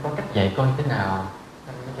 nên anh có cách dạy con thế nào,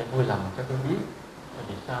 anh có thể vui lòng cho tôi biết,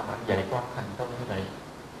 vì sao mà anh dạy con thành công như vậy.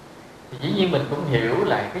 Thì dĩ nhiên mình cũng hiểu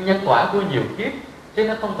lại cái nhân quả của nhiều kiếp, chứ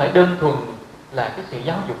nó không phải đơn thuần là cái sự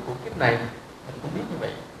giáo dục của kiếp này, mình cũng biết như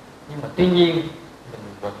vậy. Nhưng mà tuy nhiên mình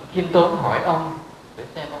vẫn khiêm tốn hỏi ông để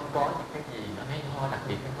xem ông có những cái gì nó hay ho đặc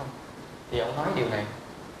biệt hay không. Thì ông nói điều này,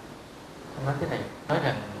 ông nói thế này, nói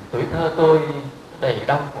rằng tuổi thơ tôi đầy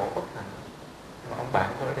đau khổ bất hạnh. Mà ông bạn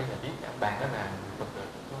tôi ở đây là biết, ông bạn đó là Phật tử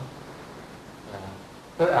của tôi, là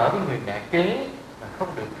tôi ở với người mẹ kế mà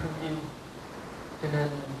không được thương yêu, cho nên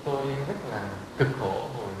tôi rất là cực khổ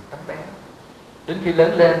hồi tấm bé. Đến khi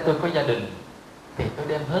lớn lên tôi có gia đình thì tôi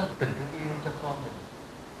đem hết tình thương yêu cho con mình,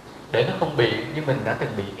 để nó không bị như mình đã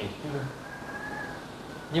từng bị ngày xưa.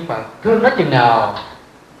 Nhưng mà thương nó chừng nào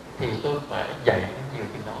thì tôi phải dạy nó nhiều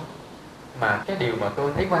chừng đó. Mà cái điều mà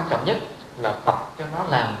tôi thấy quan trọng nhất là tập cho nó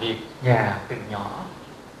làm việc nhà từ nhỏ.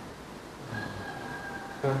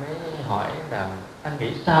 Tôi mới hỏi là anh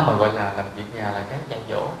nghĩ sao mà gọi là làm việc nhà là cái dạy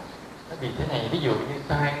dỗ. Nó vì thế này, ví dụ như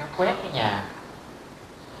sai nó quét cái nhà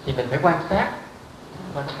thì mình phải quan sát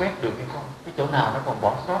mà nó quét được hay không, cái chỗ nào nó còn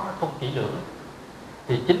bỏ sót, nó không kỹ lưỡng.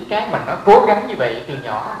 Thì chính cái mà nó cố gắng như vậy từ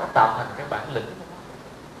nhỏ nó tạo thành cái bản lĩnh của nó,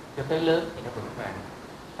 cho tới lớn thì nó vững vàng.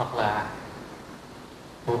 Hoặc là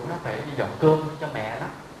buộc nó phải đi dọn cơm cho mẹ nó,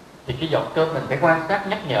 thì cái dọn cơm mình phải quan sát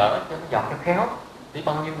nhắc nhở cho nó dọn cho khéo. Thì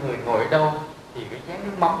bao nhiêu người ngồi ở đâu thì cái chén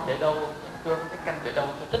nước mắm để đâu, chén cơm, cái canh để đâu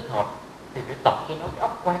cho thích hợp, thì phải tập cho nó cái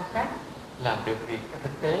óc quan sát, làm được việc cho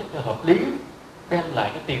thực tế, cho hợp lý, đem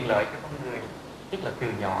lại cái tiện lợi cho con người. Tức là từ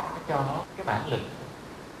nhỏ nó cho nó cái bản lĩnh.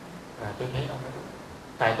 Và tôi thấy ông nói đúng.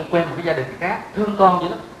 Tại tôi quen một cái gia đình khác thương con vậy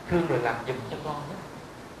đó, thương rồi làm giùm cho con đó.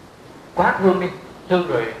 Quá thương đi, thương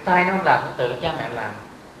rồi sai nó không làm, nó tự cha mẹ làm.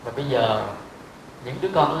 Và bây giờ những đứa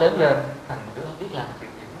con lớn lên thành đứa không biết làm chuyện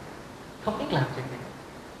gì, không biết làm chuyện gì.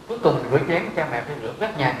 Cuối cùng rửa chén cha mẹ phải rửa,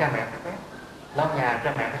 quét nhà cha mẹ phải quét, lau nhà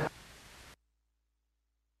cha mẹ phải lau.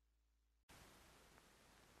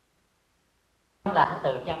 Nó làm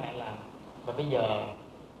tự cha mẹ làm. Và bây giờ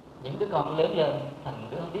những đứa con lớn lên thành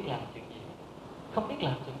đứa không biết làm chuyện gì, không biết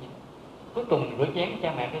làm chuyện gì. Cuối cùng rửa chén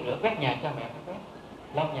cha mẹ phải rửa, quét nhà cha mẹ phải quét,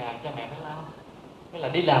 lau nhà cha mẹ phải lau. Thế là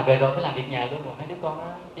đi làm về rồi phải làm việc nhà luôn, rồi hai đứa con đó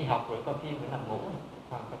đi học rồi coi phim rồi nằm ngủ,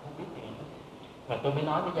 hoàn toàn không biết gì. Và tôi mới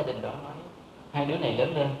nói với gia đình đó, nói hai đứa này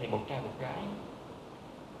lớn lên thì một trai một gái.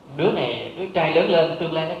 Đứa trai lớn lên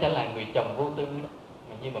tương lai nó sẽ là người chồng vô tư đó,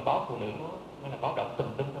 mà như mà báo phụ nữ mới là báo động tùm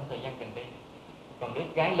lum trong thời gian gần đây. Còn đứa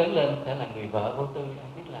gái lớn lên sẽ là người vợ vô tư,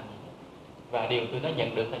 không biết làm gì hết. Và điều tôi nó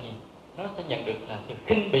nhận được là gì? Nó sẽ nhận được là sự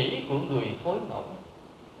khinh bỉ của người phối mẫu.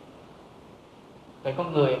 Vậy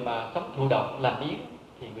con người mà sống thụ động làm biếng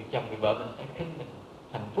thì người chồng người vợ mình sẽ khinh mình,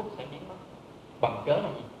 hạnh phúc sẽ biến mất. Bằng cớ là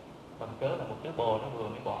gì? Bằng cớ là một đứa bồ nó vừa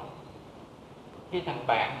mới bỏ. Khi thằng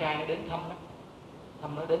bạn trai nó đến thăm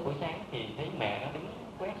nó đến buổi sáng thì thấy mẹ nó đứng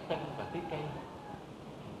quét sân và tưới cây,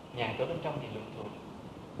 nhà cửa bên trong thì lụm thuộm.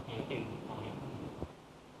 Hiểu điều họ hiểu.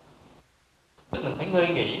 Lúc mình phải ngơi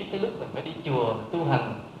nghỉ, cái lúc mình phải đi chùa mình tu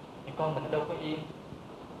hành thì con mình nó đâu có yên,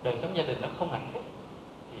 đời sống gia đình nó không hạnh phúc,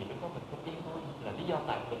 thì lúc đó mình không yên thôi. Là lý do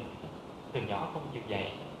tại mình từ nhỏ không chịu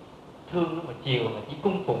dạy, thương nó mà chiều là chỉ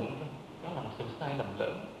cung phụng thôi, Đó là một sự sai lầm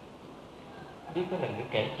lớn. Biết có lần tôi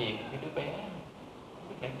kể chuyện cái đứa bé,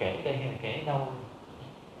 biết đã kể đây hay là kể đâu.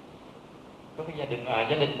 Có cái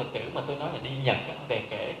gia đình Phật tử mà tôi nói là đi Nhật, các ông bè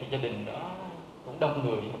kể thì gia đình đó cũng đông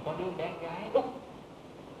người, mà có đứa bé gái út,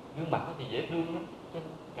 gương mặt nó thì dễ thương lắm,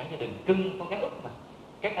 cả gia đình cưng con gái út mà.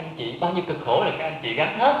 Các anh chị bao nhiêu cực khổ là các anh chị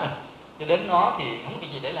gánh hết mà, cho đến nó thì không có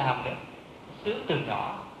gì để làm nữa. Sướng từ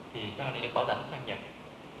nhỏ thì cho nên được bảo lãnh sang Nhật.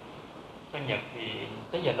 Sang Nhật thì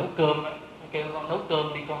tới giờ nấu cơm á, kêu con nấu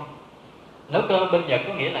cơm đi con. Nấu cơm bên Nhật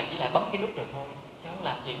có nghĩa là chỉ là bấm cái nút rồi thôi, chứ không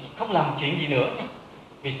làm chuyện gì, không làm chuyện gì nữa nha.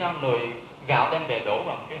 Vì sao? Nồi gạo đem về đổ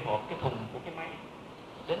vào cái hộp, cái thùng của cái máy.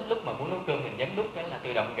 Đến lúc mà muốn nấu cơm mình nhấn nút cái là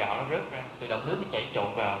tự động gạo nó rớt ra, tự động nước nó chảy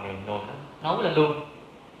trộn vào, rồi nồi nó nấu lên luôn.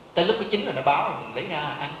 Tới lúc nó chín rồi nó báo rồi mình lấy ra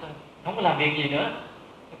ăn thôi, không có làm việc gì nữa.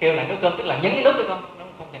 Nó kêu lại nấu cơm tức là nhấn cái nút được không? Nó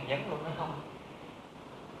không thèm nhấn luôn, nó không.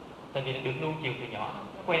 Tại vì nó được nuông chiều từ nhỏ,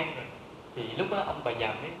 nó quen rồi. Thì lúc đó ông bà già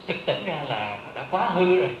mới sực tỉnh ra là nó đã quá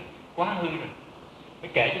hư rồi. Mới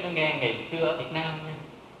kể cho nó nghe ngày xưa ở Việt Nam nha,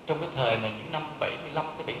 trong cái thời mà những năm 75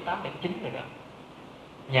 tới 78, 79 rồi đó,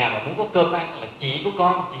 nhà mà muốn có cơm ăn là chị của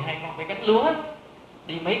con, chị hai con phải gánh lúa,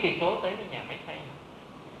 đi mấy cây số tới cái nhà máy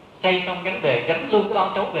xay xong gánh về, gánh luôn cái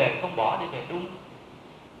bao chấu về, không bỏ đi về đun,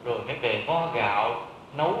 rồi phải về vo gạo,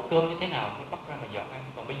 nấu cơm như thế nào mới bắt ra mà dọn ăn.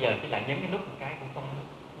 Còn bây giờ chỉ lại nhấn cái nút một cái cũng không được.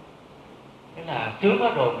 Thế là sướng quá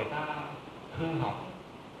rồi người ta hư hỏng.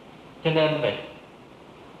 Cho nên vậy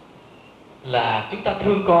là chúng ta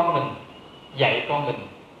thương con mình, dạy con mình,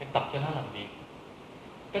 phải tập cho nó làm việc.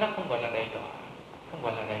 Cái đó không gọi là đầy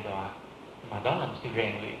đọa, mà đó là một sự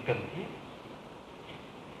rèn luyện cần thiết.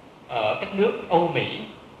 Ở các nước Âu Mỹ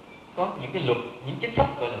có những cái luật, những chính sách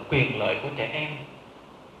gọi là quyền lợi của trẻ em,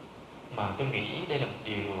 mà tôi nghĩ đây là một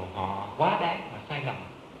điều họ quá đáng mà sai lầm.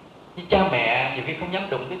 Như cha mẹ nhiều khi không dám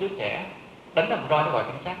đụng tới đứa trẻ, đánh nó một roi nó gọi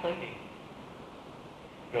cảnh sát tới liền.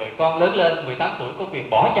 Rồi con lớn lên 18 tuổi có quyền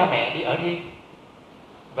bỏ cha mẹ đi ở riêng.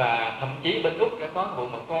 Và thậm chí bên Úc đã có vụ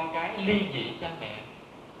mà con cái ly dị cha mẹ,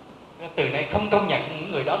 từ nay không công nhận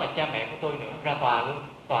những người đó là cha mẹ của tôi nữa, ra tòa luôn.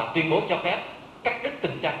 Tòa tuyên bố cho phép cắt đứt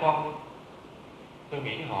tình cha con luôn. Tôi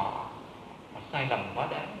nghĩ họ sai lầm quá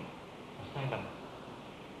đáng, sai lầm.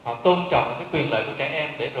 Họ tôn trọng cái quyền lợi của trẻ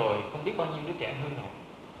em để rồi không biết bao nhiêu đứa trẻ hư hỏng.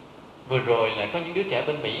 Vừa rồi là có những đứa trẻ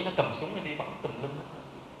bên Mỹ nó cầm súng nó đi bắn tùm lum.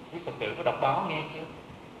 Quý Phật tử có đọc báo nghe chưa?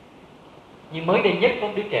 Nhưng mới đây nhất có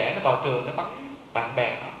đứa trẻ nó vào trường nó bắn bạn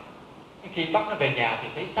bè nó. Khi bắt nó về nhà thì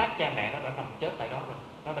thấy xác cha mẹ nó đã nằm chết tại đó rồi.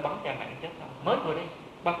 Nó đã bắn cha mẹ nó chết xong. Mới vừa đây,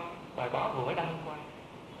 bắn bài báo vừa mới đăng qua.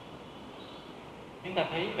 Chúng ta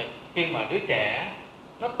thấy vậy, khi mà đứa trẻ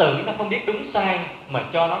nó tự nó không biết đúng sai mà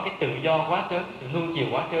cho nó cái tự do quá trớn, sự nuông chiều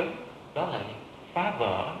quá trớn, đó là phá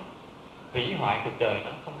vỡ, hủy hoại cuộc đời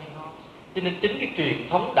nó không hay ho. Cho nên chính cái truyền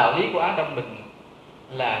thống đạo lý của Á Đông mình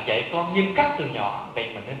là dạy con nghiêm khắc từ nhỏ,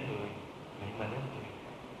 vậy mà nên người.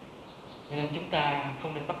 Cho nên chúng ta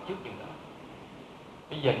không nên bắt chước điều đó.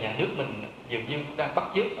 Bây giờ nhà nước mình dường như cũng đang bắt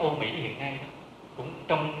chước Âu Mỹ hiện nay đó. Cũng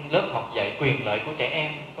trong lớp học dạy quyền lợi của trẻ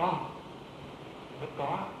em có không?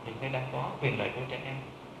 Có, hiện nay đang có quyền lợi của trẻ em.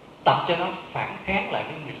 Tập cho nó phản kháng lại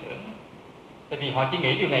với người lớn. Tại vì họ chỉ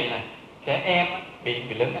nghĩ điều này là trẻ em bị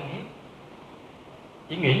người lớn ăn hiếp.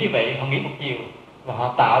 Chỉ nghĩ như vậy, họ nghĩ một chiều, và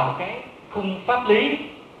họ tạo một cái khung pháp lý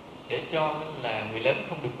để cho là người lớn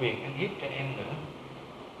không được quyền ăn hiếp trẻ em nữa.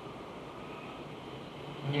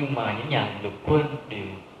 Nhưng mà những nhà luật quên điều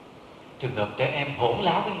trường hợp trẻ em hỗn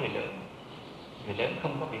láo với người lớn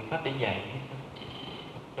không có biện pháp để dạy.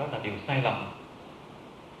 Đó là điều sai lầm.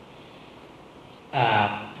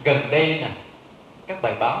 Gần đây nè, các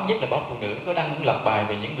bài báo, nhất là báo Phụ Nữ, có đăng loạt bài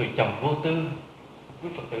về những người chồng vô tư. Quý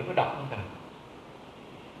Phật tử có đọc không thầy?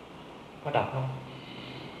 Có đọc không?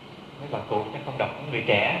 Mấy bà cụ chắc không đọc, những người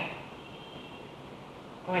trẻ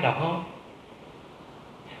có ai đọc không?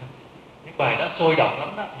 Cái bài đó sôi động lắm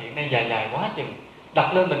đó, hiện nay dài quá chừng.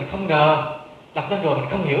 Đọc lên mình không ngờ, đọc lên rồi mình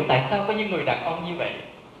không hiểu tại sao có những người đàn ông như vậy.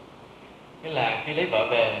 Nghĩa là khi lấy vợ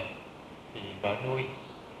về thì vợ nuôi,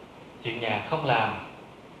 chuyện nhà không làm,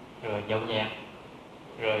 rồi nhậu nhẹt,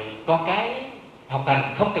 rồi con cái học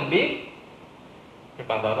hành không cần biết, rồi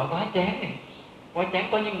bà vợ bà quá chán này, quá chán.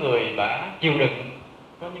 Có những người bà chịu đựng,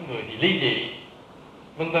 có những người thì ly dị,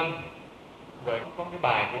 vân vân. Rồi có cái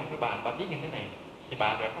bài của cái bà viết như thế này, thì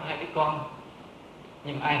bà rồi có 2 đứa con,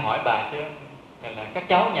 nhưng ai hỏi bà chứ là các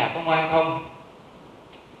cháu nhà có ngoan không?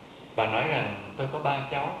 Bà nói rằng tôi có 3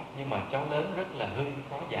 cháu, nhưng mà cháu lớn rất là hư,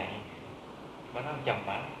 khó dạy. Bà nói chồng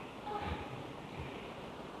bà,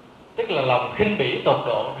 tức là lòng khinh bỉ tột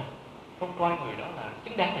độ, không coi người đó là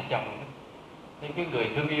xứng đáng là chồng. Nên cái người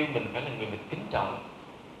thương yêu mình phải là người mình kính trọng.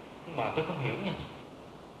 Nhưng mà tôi không hiểu nha,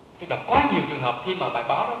 tôi đọc quá nhiều trường hợp khi mà bài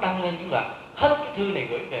báo nó đăng lên những loạt hết cái thư này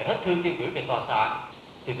gửi về, hết thư kia gửi về tòa soạn,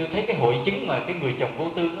 thì tôi thấy cái hội chứng mà cái người chồng vô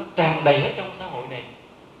tư nó tràn đầy hết trong xã hội này.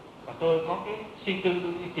 Và tôi có cái suy tư,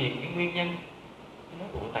 tôi đi tìm cái nguyên nhân. Tôi nói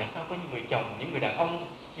ủa tại sao có những người chồng, những người đàn ông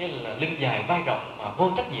như là lưng dài vai rộng mà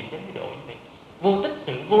vô trách nhiệm đến cái độ như vậy, vô tích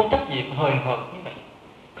sự, vô trách nhiệm, hời hợt như vậy,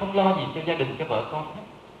 không lo gì cho gia đình, cho vợ con hết,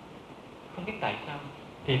 không biết tại sao.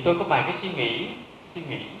 Thì tôi có vài cái suy nghĩ,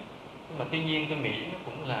 nhưng mà tuy nhiên tôi nghĩ nó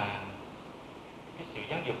cũng là cái sự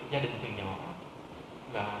giáo dục gia đình từ nhỏ,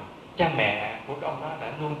 và cha mẹ của cái ông đó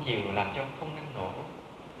đã nuông chiều làm cho ông không năng nổ,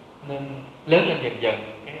 nên lớn lên dần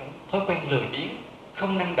dần cái thói quen lười biếng,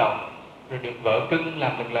 không năng động, rồi được vợ cưng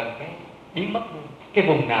làm một lần cái biến mất luôn. Cái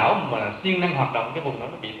vùng não mà siêng năng hoạt động, cái vùng đó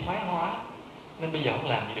nó bị thoái hóa, nên bây giờ không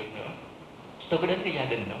làm gì được nữa. Tôi có đến cái gia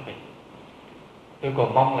đình đó vậy, tôi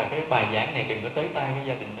còn mong là cái bài giảng này đừng có tới tai cái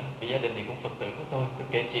gia đình đó, vì gia đình thì cũng Phật tử của tôi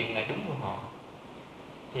kể chuyện này đúng của họ.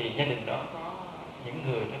 Thì gia đình đó có những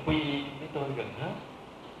người nó quy y với tôi gần hết.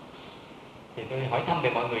 Thì tôi hỏi thăm về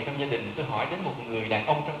mọi người trong gia đình, tôi hỏi đến một người đàn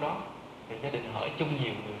ông trong đó, thì gia đình hỏi chung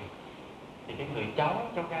nhiều người. Thì cái người cháu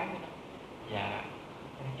gái đó, dạ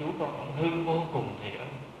chú con ông hư vô cùng thầy ơi.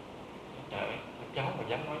 Trời ơi, cháu mà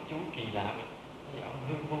dám nói chú kỳ lạ vậy. Dạ ông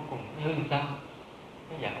hư vô cùng, hư sao?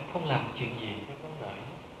 Dạ ông không làm chuyện gì cho có lợi,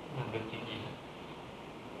 không làm được chuyện gì.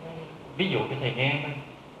 Ví dụ cho thầy nghe thôi.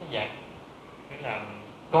 Dạ cái là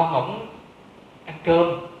con ổng ăn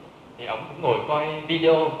cơm thì ổng cũng ngồi coi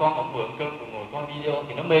video, con ổng vừa ăn cơm vừa ngồi coi video,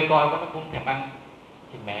 thì nó mê coi quá, nó cũng thèm ăn.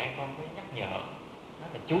 Thì mẹ con mới nhắc nhở, nói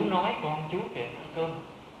là chú nói con chú kìa ăn cơm,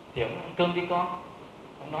 thì ổng ăn cơm đi con.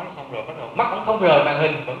 Ông nói xong rồi bắt đầu mắt ổng không rời màn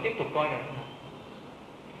hình, vẫn tiếp tục coi rồi.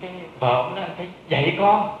 Cái vợ ổng nói phải dạy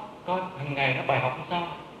con coi hàng ngày nó bài học làm sao.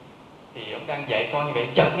 Thì ông đang dạy con như vậy,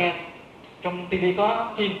 chợt nghe trong tivi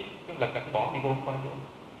có phim, cái lật đật bỏ đi vô coi luôn.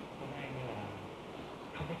 Hôm nay là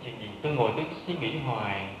không có chuyện gì. Tôi ngồi tôi suy nghĩ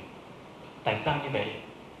hoài tại sao như vậy.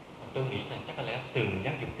 Tôi nghĩ là chắc có lẽ từ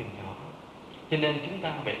giáo dục từ nhỏ. Cho nên chúng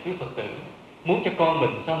ta vậy quý Phật tử muốn cho con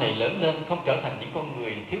mình sau này lớn lên không trở thành những con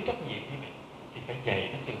người thiếu trách nhiệm như vậy, thì phải dạy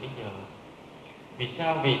nó từ bây giờ. Vì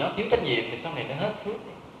sao? Vì nó thiếu trách nhiệm thì sau này nó hết phước.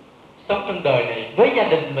 Sống trong đời này với gia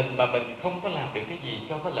đình mình mà mình không có làm được cái gì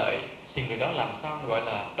cho có lợi, thì người đó làm sao gọi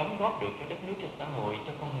là đóng góp được cho đất nước, cho xã hội,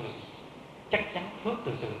 cho con người. Chắc chắn phước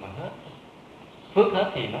từ từ mà hết. Phước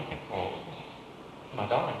hết thì nó sẽ khổ. Mà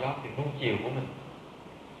đó là do sự nuông chiều của mình.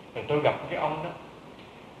 Rồi tôi gặp cái ông đó.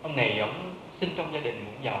 Ông này ông sinh trong gia đình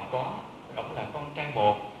cũng giàu có. Ông là con trai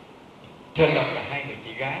một, trên đó là 2 người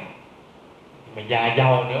chị gái. Mà già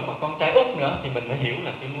giàu nữa, mà con trai út nữa, thì mình phải hiểu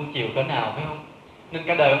là sự nuông chiều cỡ nào, phải không? Nên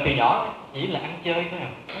cả đời ông từ nhỏ chỉ là ăn chơi thôi à,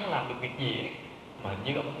 không làm được việc gì ấy. Mà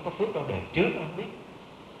như ông không có phước đâu, đời trước ông không biết.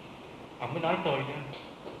 Ông mới nói tôi chứ,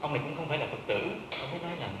 ông này cũng không phải là Phật tử. Ông mới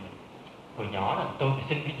nói là hồi nhỏ là tôi phải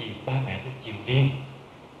xin cái gì ba mẹ tôi chiều liền.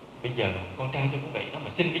 Bây giờ con trai tôi cũng vậy, nó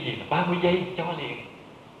mà xin cái gì là 30 giây cho liền.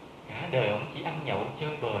 Cả đời ông chỉ ăn nhậu chơi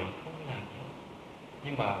bời, không làm gì hết.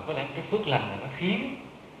 Nhưng mà có lẽ cái phước lành là nó khiến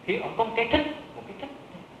ông có một cái thích,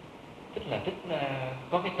 là thích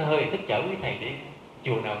có cái cơ hội thích chở với thầy đi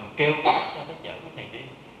chùa nào kêu cho nó chở với thầy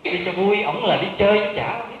đi cho vui. Ổng là đi chơi chứ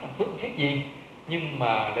chả biết làm phước phép gì, nhưng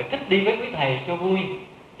mà lại thích đi với quý thầy cho vui,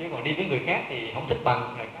 chứ còn đi với người khác thì không thích bằng.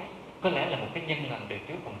 Là cái có lẽ là một cái nhân lành đời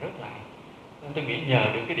trước còn rớt lại. Nên tôi nghĩ nhờ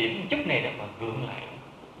được cái điểm chút này để mà gượng lại,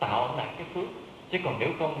 tạo lại cái phước. Chứ còn nếu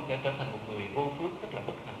không sẽ trở thành một người vô phước, rất là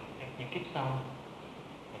bất hạnh trong những kiếp sau.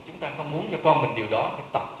 Chúng ta không muốn cho con mình điều đó, phải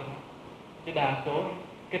tập cho nó. Chứ đa số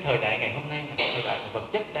cái thời đại ngày hôm nay, thời đại vật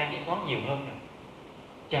chất đang có nhiều hơn rồi.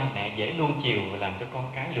 Cha mẹ dễ nuông chiều và làm cho con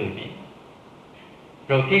cái lười biếng.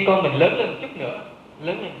 Rồi khi con mình lớn lên một chút nữa,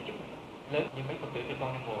 lớn như mấy Phật tử tụi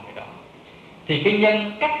con đang ngồi này đó, thì cái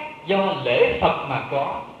nhân cách do lễ Phật mà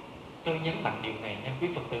có. Tôi nhấn mạnh điều này nha quý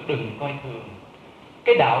Phật tử, đừng coi thường.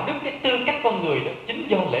 Cái đạo đức, cái tư cách con người đó chính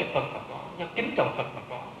do lễ Phật mà có, do kính trọng Phật mà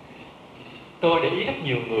có. Tôi để ý rất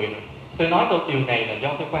nhiều người rồi. Tôi nói điều này là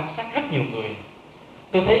do tôi quan sát rất nhiều người.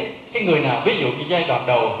 Tôi thấy cái người nào ví dụ như giai đoạn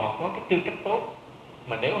đầu họ có cái tư cách tốt,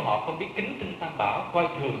 mà nếu họ không biết kính tinh Tam Bảo, coi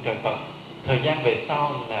thường trời Phật, thời gian về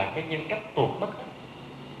sau là cái nhân cách tuột mất.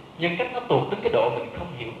 Nhân cách nó tuột đến cái độ mình không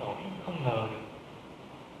hiểu nổi, không ngờ được.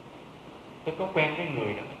 Tôi có quen cái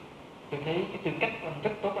người đó, tôi thấy cái tư cách của anh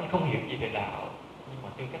rất tốt, anh không hiểu gì về đạo, nhưng mà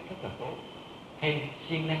tư cách rất là tốt, hay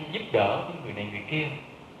siêng năng giúp đỡ với người này người kia,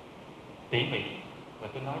 tỉ mỉ. Và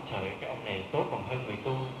tôi nói trời, cái ông này tốt còn hơn người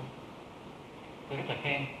tu. Tôi rất là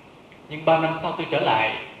khen. Nhưng 3 năm sau tôi trở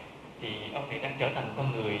lại thì ông này đang trở thành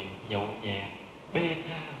con người nhậu nhẹt, bê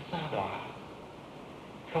tha, sa đọa,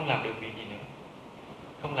 không làm được việc gì nữa,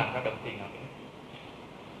 không làm ra đồng tiền nào nữa.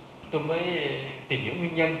 Tôi mới tìm hiểu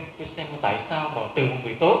nguyên nhân, tôi xem tại sao mà từ một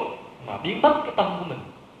người tốt mà biến mất cái tâm của mình.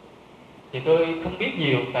 Thì tôi không biết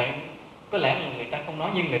nhiều, tại có lẽ là người ta không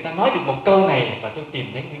nói, nhưng người ta nói được một câu này và tôi tìm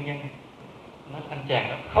thấy nguyên nhân. Nói anh chàng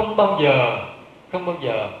đó không bao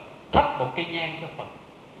giờ thắp một cây nhang cho Phật.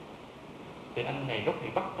 Thì anh này gốc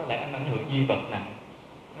người Bắc, có lẽ anh ảnh hưởng duy vật nặng.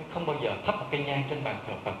 Nó không bao giờ thắp một cây nhang trên bàn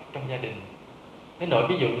thờ Phật trong gia đình. Đến nỗi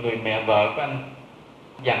ví dụ người mẹ vợ của anh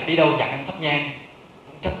dặn đi đâu dặn anh thắp nhang,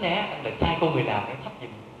 cũng tránh né, anh lại sai cô người làm để thắp giùm,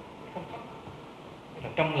 không thắp. Tức là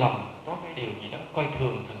trong lòng có cái điều gì đó coi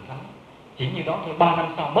thường thần thánh. Chỉ như đó thôi, 3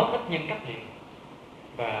 năm sau mất hết nhân cách liền,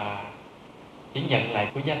 và chỉ nhận lại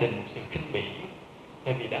của gia đình một sự khinh bỉ,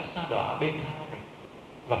 tại vì đã sa đọa bên tha rồi,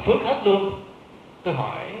 và phước hết luôn. Tôi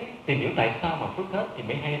hỏi tìm hiểu tại sao mà phước hết, thì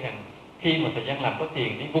mới hay rằng khi mà thời gian làm có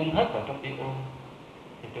tiền đi vung hết vào trong đi ô.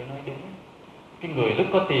 Thì tôi nói đúng, cái người lúc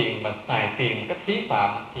có tiền mà xài tiền một cách phí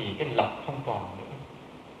phạm thì cái lộc không còn nữa.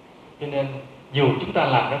 Cho nên dù chúng ta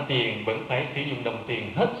làm ra tiền vẫn phải sử dụng đồng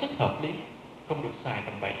tiền hết sức hợp lý, không được xài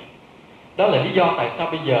tầm bậy. Đó là lý do tại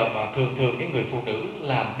sao bây giờ mà thường cái người phụ nữ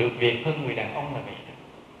làm được việc hơn người đàn ông là vậy.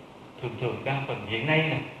 Thường đa phần hiện nay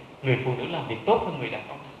nè, người phụ nữ làm việc tốt hơn người đàn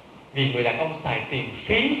ông, vì người đàn ông xài tiền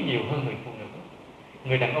phí nhiều hơn người phụ nữ.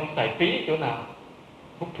 Người đàn ông xài phí chỗ nào?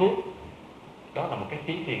 Hút thuốc, đó là một cái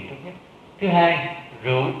phí tiền trước nhất. Thứ hai,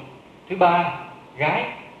 rượu. Thứ ba, gái.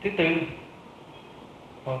 Thứ tư,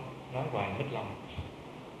 thôi nói hoài mít lòng.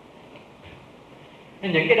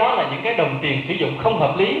 Nên những cái đó là những cái đồng tiền sử dụng không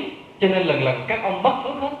hợp lý, cho nên lần các ông mất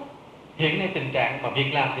phước hết. Hiện nay tình trạng mà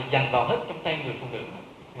việc làm thì dành vào hết trong tay người phụ nữ,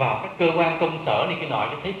 vào các cơ quan công sở này cái nọ,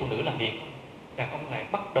 cho thấy phụ nữ làm việc, đàn ông lại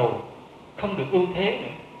bắt đầu không được ưu thế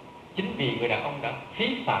nữa. Chính vì người đàn ông đã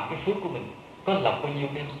phí phạm cái phước của mình, có lộc bao nhiêu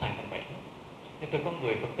đem xài thành vậy. Nên tôi có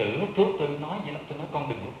người Phật tử hút thuốc, tôi nói vậy lắm, tôi nói con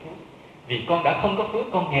đừng hút thuốc, vì con đã không có phước,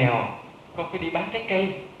 con nghèo, con phải đi bán trái cây,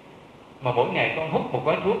 mà mỗi ngày con hút một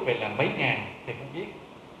gói thuốc về là mấy ngàn, thì không biết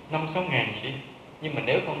 5-6 ngàn gì đi. Nhưng mà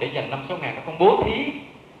nếu con để dành 5-6 ngàn, con bố thí,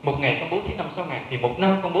 một ngày con bố thí 5-6 ngàn, thì một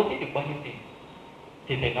năm con bố thí được bao nhiêu tiền?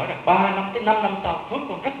 Thì thầy nói rằng 3 năm tới 5 năm sau phước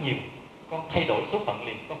con rất nhiều, con thay đổi số phận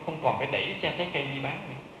liền, con không còn phải đẩy xe trái cây đi bán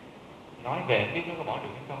nữa. Nói về không biết nó có bỏ được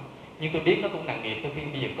hay không, nhưng tôi biết nó cũng nặng nghiệp. Tôi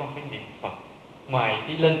khuyên bây giờ con phải niệm Phật, ngoài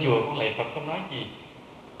đi lên chùa con lạy Phật không nói gì,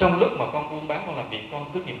 trong lúc mà con buôn bán, con làm việc, con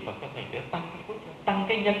cứ niệm Phật cho thầy, để tăng cái phước, tăng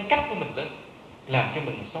cái nhân cách của mình lên, làm cho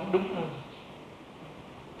mình sống đúng hơn.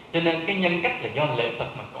 Cho nên cái nhân cách là do lễ Phật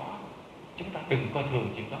mà có, chúng ta đừng coi thường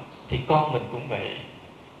chuyện đó. Thì con mình cũng vậy,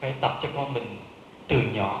 phải tập cho con mình từ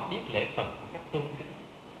nhỏ biết lễ Phật một cách tôn kính.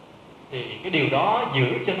 Thì cái điều đó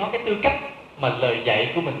giữ cho nó cái tư cách mà lời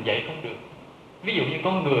dạy của mình dạy không được. Ví dụ như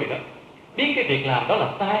con người đó biết cái việc làm đó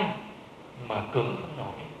là sai mà cưỡng không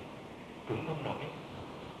nổi.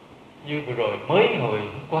 Như vừa rồi mới hồi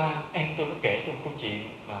hôm qua em tôi có kể cho một câu chuyện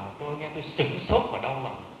mà tôi nghe tôi sửng sốt và đau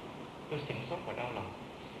lòng.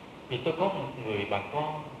 Vì tôi có một người bà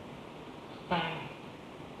con sai,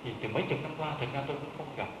 thì từ mấy chục năm qua thật ra tôi cũng không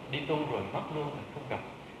gặp, đi tu rồi mất luôn mà không gặp.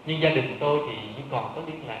 Nhưng gia đình tôi thì như còn có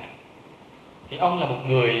liên lạc. Thì ông là một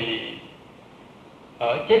người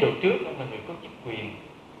ở chế độ trước, ông là người có chức quyền.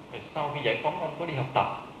 Rồi sau khi giải phóng ông có đi học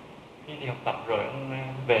tập. Khi đi học tập rồi ông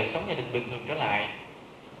về sống gia đình bình thường trở lại.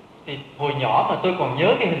 Thì hồi nhỏ mà tôi còn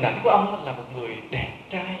nhớ cái hình ảnh của ông là một người đẹp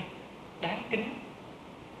trai, đáng kính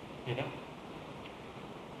gì đó.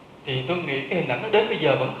 Thì tôi nghĩ cái hình ảnh nó đến bây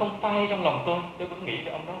giờ vẫn không phai trong lòng tôi. Tôi vẫn nghĩ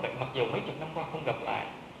về ông đó vậy, mặc dù mấy chục năm qua không gặp lại.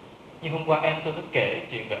 Nhưng hôm qua em tôi nó kể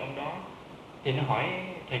chuyện về ông đó. Thì nó hỏi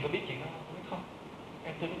thầy có biết chuyện đó không? Nói không.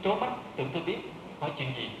 Em tôi nó trố mắt, tưởng tôi biết. Hỏi chuyện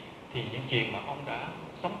gì? Thì những chuyện mà ông đã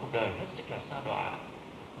sống cuộc đời hết sức là sa đọa,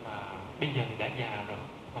 mà bây giờ thì đã già rồi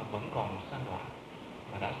mà vẫn còn sa đọa,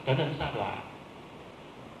 mà đã trở nên sa đọa.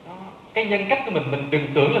 Đó. Cái nhân cách của mình đừng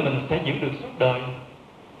tưởng là mình sẽ giữ được suốt đời.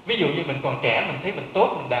 Ví dụ như mình còn trẻ, mình thấy mình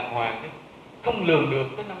tốt, mình đàng hoàng, không lường được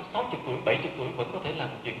tới 50-60 tuổi, 70 tuổi vẫn có thể làm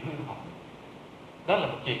một chuyện hư hỏng. Đó là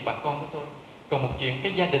một chuyện bà con của tôi. Còn một chuyện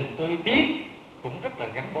cái gia đình tôi biết cũng rất là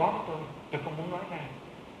gắn bó với tôi không muốn nói ra.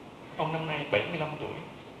 Ông năm nay 75 tuổi,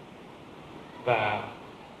 và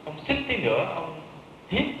ông xích tí nữa ông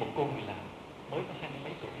hiếp một cô người làm mới có 20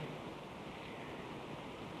 mấy tuổi.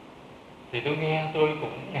 Thì tôi nghe tôi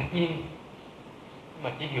cũng ngạc nhiên,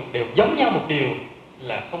 mà chỉ hiểu đều giống nhau một điều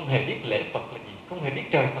là không hề biết lễ Phật là gì, không hề biết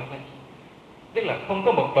trời Phật là gì. Tức là không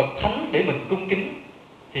có một bậc thánh để mình cung kính,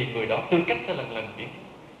 thì người đó tư cách sẽ lần biến.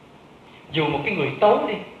 Dù một cái người xấu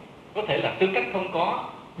đi, có thể là tư cách không có,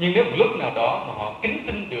 nhưng nếu một lúc nào đó mà họ kính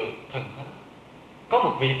tin được thần thánh, có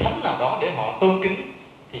một vị thánh nào đó để họ tôn kính,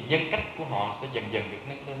 thì nhân cách của họ sẽ dần dần được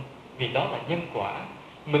nâng lên. Vì đó là nhân quả.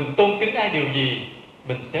 Mình tôn kính ai điều gì,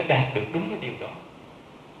 mình sẽ đạt được đúng cái điều đó.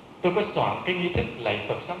 Tôi có soạn cái nghi thức lạy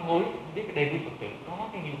Phật sám hối, không biết ở đây quý Phật tử có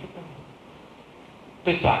cái nghi thức đó không?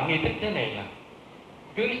 Tôi soạn nghi thức thế này là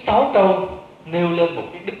cứ 6 câu nêu lên một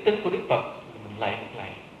cái đức tính của Đức Phật thì mình lạy một lạy,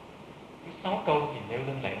 cứ 6 câu thì nêu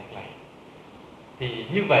lên lạy một lạy. Thì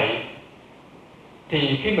như vậy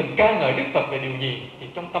thì khi mình ca ngợi Đức Phật về điều gì thì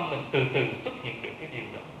trong tâm mình từ từ xuất hiện được cái điều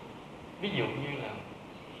đó. Ví dụ như là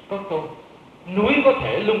có câu núi có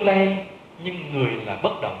thể lung lay nhưng người là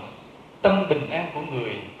bất động, tâm bình an của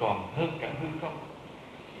người còn hơn cả hư không.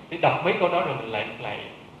 Thì đọc mấy câu đó rồi mình lại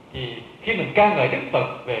thì khi mình ca ngợi Đức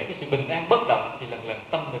Phật về cái sự bình an bất động thì lần lần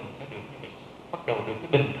tâm mình sẽ được như vậy, bắt đầu được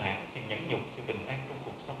cái bình thản, sự nhẫn nhục, sự bình an trong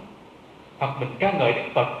cuộc sống. Hoặc mình ca ngợi Đức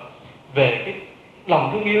Phật về cái lòng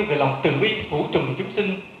thương yêu, về lòng từ bi phủ trùm chúng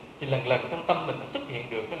sinh thì lần lần trong tâm mình xuất hiện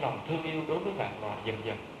được cái lòng thương yêu đối với vạn loài dần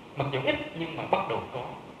dần, mặc dù ít nhưng mà bắt đầu có.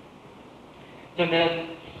 Cho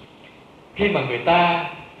nên khi mà người ta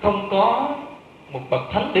không có một bậc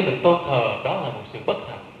thánh để mình tôn thờ, đó là một sự bất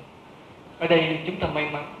hạnh. Ở đây chúng ta may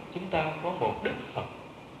mắn, chúng ta có một Đức Phật,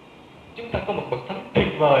 chúng ta có một bậc thánh tuyệt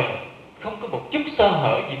vời, không có một chút sơ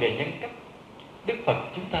hở gì về nhân cách. Đức Phật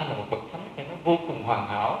chúng ta là một bậc thánh phải nói vô cùng hoàn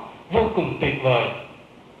hảo, vô cùng tuyệt vời.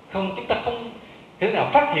 Chúng ta không thể nào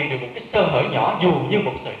phát hiện được một cái sơ hở nhỏ dù như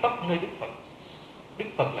một sợi tóc nơi Đức Phật. Đức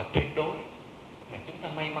Phật là tuyệt đối. Mà chúng ta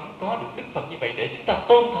may mắn có được Đức Phật như vậy để chúng ta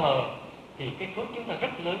tôn thờ thì cái phước chúng ta rất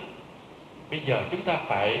lớn. Bây giờ chúng ta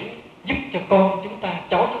phải giúp cho con chúng ta,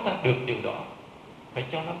 cháu chúng ta được điều đó. Phải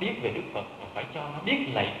cho nó biết về Đức Phật và phải cho nó biết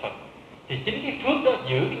lạy Phật. Thì chính cái phước đó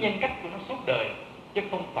giữ cái nhân cách của nó suốt đời, chứ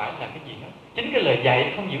không phải là cái gì hết. Chính cái lời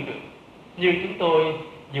dạy không giữ được. Như chúng tôi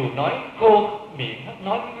dù nói khô miệng hết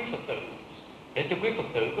nói với quý Phật tử để cho quý Phật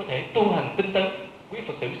tử có thể tu hành tinh tấn, quý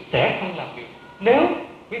Phật tử sẽ không làm được nếu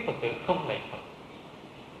quý Phật tử không lạy Phật.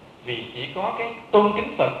 Vì chỉ có cái tôn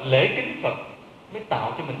kính Phật, lễ kính Phật mới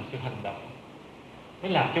tạo cho mình sự hành động,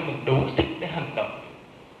 mới làm cho mình đủ sức để hành động.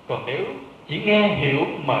 Còn nếu chỉ nghe hiểu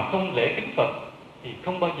mà không lễ kính Phật thì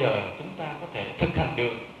không bao giờ chúng ta có thể thực hành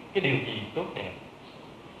được cái điều gì tốt đẹp,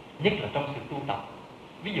 nhất là trong sự tu tập.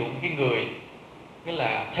 Ví dụ cái người nghĩa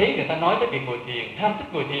là thấy người ta nói tới việc ngồi thiền, ham thích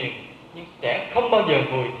ngồi thiền, nhưng sẽ không bao giờ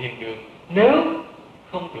ngồi thiền được nếu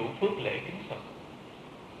không đủ phước lễ kính Phật.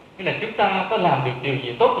 Nghĩa là chúng ta có làm được điều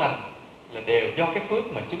gì tốt lành là đều do cái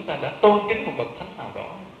phước mà chúng ta đã tôn kính một bậc thánh nào đó.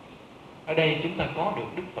 Ở đây chúng ta có được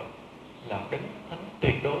Đức Phật là đấng thánh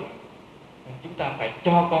tuyệt đối, nên chúng ta phải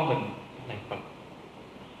cho con mình lạy Phật.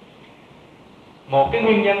 Một cái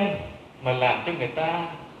nguyên nhân mà làm cho người ta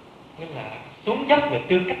nghĩa là xuống dốc về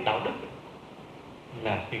tư cách đạo đức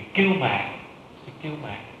là sự kiêu mạn, sự kiêu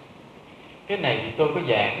mạn. Cái này thì tôi có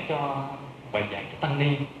giảng cho bài giảng cho tăng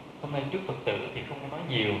ni. Hôm nay trước Phật tử thì không có nói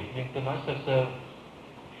nhiều, nhưng tôi nói sơ sơ.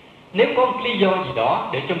 Nếu có một lý do gì đó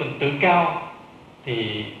để cho mình tự cao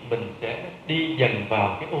thì mình sẽ đi dần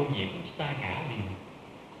vào cái ô nhiễm sa ngã liền.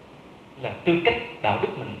 Là tư cách đạo đức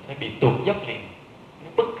mình sẽ bị tụt dốc liền,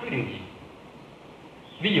 bất cứ điều gì.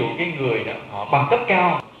 Ví dụ cái người đó họ bằng cấp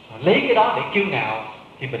cao, họ lấy cái đó để kiêu ngạo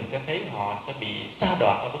thì mình sẽ thấy họ sẽ bị sa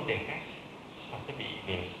đọa ở vấn đề khác. Họ sẽ bị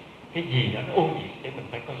về cái gì đó nó ô nhiễm để mình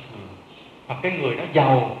phải coi thường. Hoặc cái người nó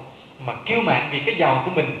giàu mà kiêu mạn vì cái giàu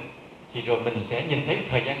của mình thì rồi mình sẽ nhìn thấy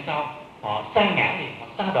thời gian sau họ sa ngã liền, họ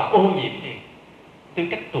sa đọa ô nhiễm liền, tư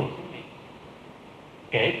cách tụt xuống liền.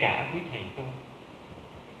 Kể cả quý thầy tu,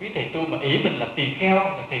 quý thầy tu mà ý mình là tỳ kheo,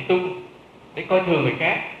 là thầy tu để coi thường người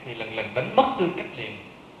khác thì lần lần đánh mất tư cách liền.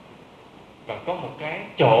 Và có một cái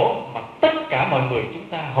chỗ mà tất cả mọi người chúng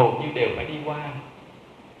ta hầu như đều phải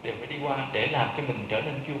đi qua để làm cho mình trở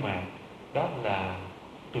nên kiêu mạn, đó là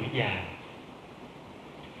tuổi già.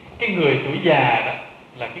 Cái người tuổi già đó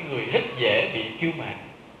là cái người rất dễ bị kiêu mạn,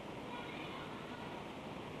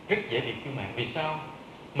 rất dễ bị kiêu mạn. Vì sao?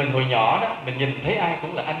 Mình hồi nhỏ đó, mình nhìn thấy ai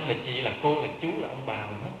cũng là anh, là chị, là cô, là chú, là ông bà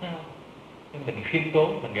mình hết đâu. Nên mình khiêm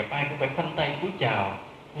tốn, mình gặp ai cũng phải khoanh tay cúi chào.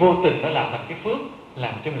 Vô tình nó làm thành cái phước,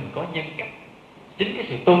 làm cho mình có nhân cách. Chính cái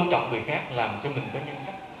sự tôn trọng người khác làm cho mình có nhân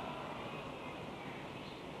cách.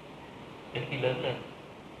 Đến khi lớn lên,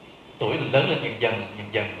 tuổi mình lớn lên dần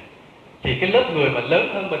dần thì cái lớp người mà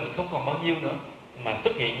lớn hơn mình không còn bao nhiêu nữa, mà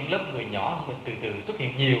xuất hiện những lớp người nhỏ hơn mình từ từ xuất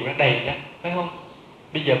hiện nhiều ra, đầy ra, phải không?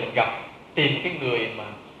 Bây giờ mình gặp tìm cái người mà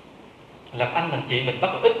làm anh làm chị mình bắt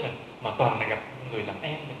đầu ít rồi, mà toàn là gặp người làm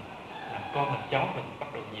em mình, làm con làm cháu mình bắt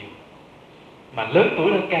đầu nhiều. Mà lớn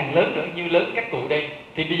tuổi hơn càng lớn nữa, như lớn các cụ đây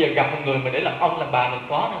thì bây giờ gặp một người mà để làm ông làm bà mình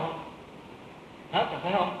có nữa không? Hết rồi,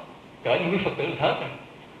 phải không? Cỡ như quý Phật tử là hết rồi.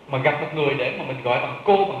 Mà gặp một người để mà mình gọi bằng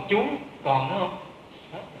cô, bằng chú còn nữa không?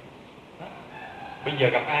 Hết rồi. Hết. Bây giờ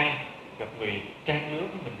gặp ai? Gặp người trang lứa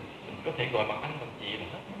của mình có thể gọi bằng anh, bằng chị là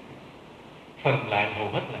hết. Phần lại hầu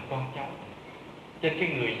hết là con cháu. Cho nên cái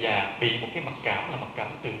người già bị một cái mặc cảm là mặc cảm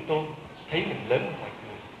tự tôn, thấy mình lớn hơn mọi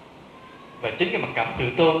người. Và chính cái mặc cảm tự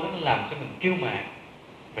tôn đó nó làm cho mình kiêu mạn.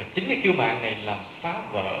 Và chính cái kiêu mạn này làm phá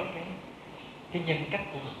vỡ cái nhân cách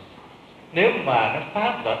của mình. Nếu mà nó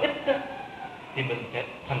phá vỡ ít á, thì mình sẽ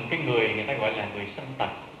thành cái người ta gọi là người sanh tật,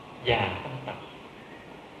 già sanh tật.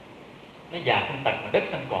 Nó già sanh tật mà đất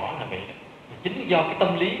sanh cỏ là vậy đó. Chính do cái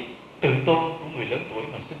tâm lý tự tôn của người lớn tuổi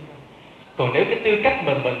mà sinh ra. Còn nếu cái tư cách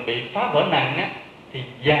mình bị phá vỡ nặng á, thì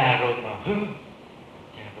già rồi mà hư,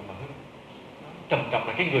 già rồi mà hư. Trầm trọng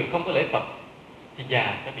là cái người không có lễ Phật thì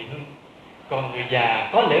già sẽ bị hư. Còn người già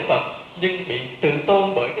có lễ Phật nhưng bị tự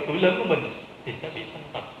tôn bởi cái tuổi lớn của mình thì sẽ bị sanh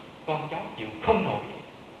tật, con cháu chịu không nổi.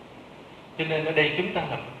 Cho nên ở đây chúng ta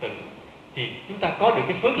làm Phật tử thì chúng ta có được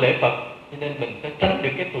cái phước lễ Phật, cho nên mình sẽ tránh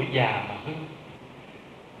được cái tuổi già mà hư,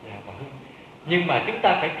 già mà hư. Nhưng mà chúng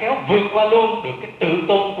ta phải khéo vượt qua luôn được cái tự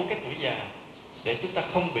tôn của cái tuổi già để chúng ta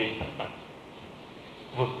không bị sanh tật.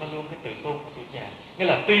 Vượt qua luôn cái tự tôn của tuổi già, nghĩa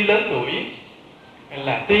là tuy lớn tuổi,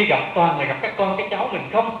 là tuy gặp toàn là gặp các con cái cháu mình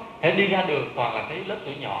không, hãy đi ra đường toàn là thấy lớp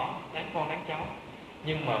tuổi nhỏ đáng con đáng cháu,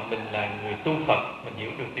 nhưng mà mình là người tu Phật, mình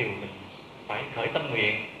hiểu được điều mình phải khởi tâm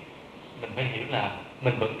nguyện. Mình phải hiểu là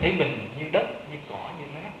mình vẫn thấy mình như đất, như cỏ, như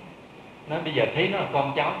rác. Nó bây giờ thấy nó là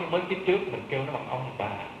con cháu, chứ mới kiếp trước mình kêu nó bằng ông bà,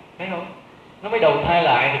 thấy không? Nó mới đầu thai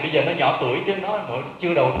lại thì bây giờ nó nhỏ tuổi, chứ nó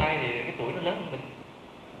chưa đầu thai thì cái tuổi nó lớn hơn mình,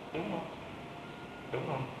 đúng không? Đúng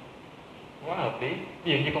không? Quá hợp lý.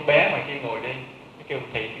 Ví dụ như con bé mà khi ngồi đây nó kêu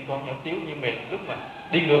thầy khi con nhỏ xíu, nhưng mình lúc mà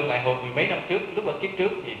đi ngược lại hồi mười mấy năm trước, lúc ở kiếp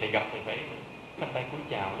trước thì thầy gặp thì phải khoanh tay cúi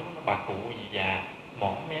chào, lúc nó bà cụ gì già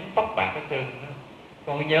mỏm mém tóc bạc hết trơn.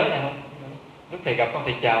 Con có nhớ này không? Lúc thầy gặp con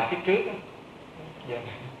thầy chào kiếp trước đó. Dạ.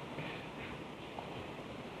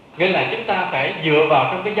 Nghĩa là chúng ta phải dựa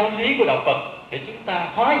vào trong cái giáo lý của đạo Phật để chúng ta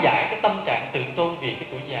hóa giải cái tâm trạng tự tôn vì cái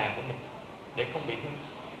tuổi già của mình, để không bị hư.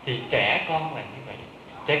 Thì trẻ con là như vậy.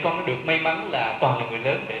 Trẻ con nó được may mắn là toàn là người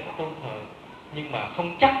lớn để nó tôn thờ, nhưng mà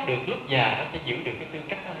không chắc được lúc già nó sẽ giữ được cái tư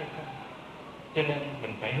cách đó hay không. Cho nên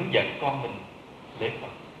mình phải hướng dẫn con mình lễ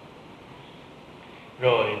Phật.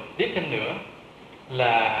 Rồi tiếp thêm nữa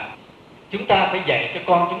là chúng ta phải dạy cho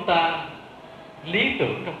con chúng ta lý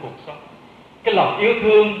tưởng trong cuộc sống. Cái lòng yêu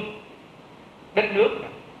thương đất nước,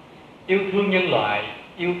 yêu thương nhân loại,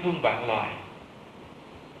 yêu thương vạn loài,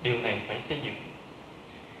 điều này phải xây dựng.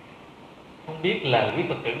 Không biết là quý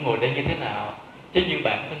Phật tử ngồi đây như thế nào, chứ như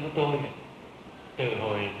bản thân của tôi, từ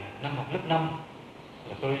hồi năm học lớp 5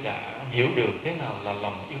 là tôi đã hiểu được thế nào là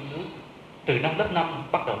lòng yêu nước. Từ năm lớp 5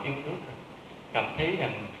 bắt đầu yêu nước, cảm thấy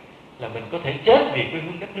rằng là mình có thể chết vì quê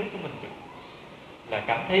hương đất nước của mình được. Là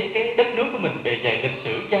cảm thấy cái đất nước của mình, bề dày lịch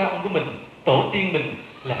sử cha ông của mình, tổ tiên mình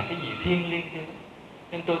là cái gì thiêng liêng thế.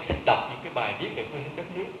 Nên tôi thích đọc những cái bài viết về quê hương đất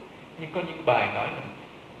nước. Nhưng có những bài nói là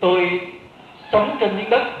tôi sống trên những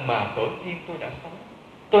đất mà tổ tiên tôi đã sống,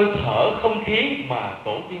 tôi thở không khí mà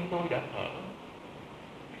tổ tiên tôi đã thở.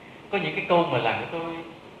 Có những cái câu mà làm cho tôi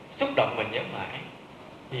xúc động và nhớ mãi.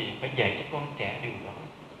 Thì phải dạy cho con trẻ điều đó.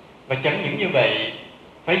 Và chẳng những như vậy,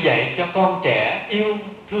 phải dạy cho con trẻ yêu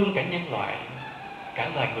thương cả nhân loại, cả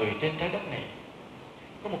loài người trên trái đất này.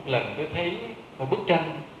 Có một lần tôi thấy một bức tranh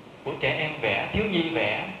của trẻ em vẽ, thiếu nhi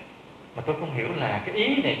vẽ, mà tôi không hiểu là cái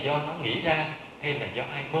ý này do nó nghĩ ra hay là do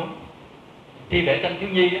ai mớm. Khi vẽ tranh thiếu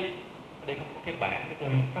nhi á, ở đây không có cái bảng để tôi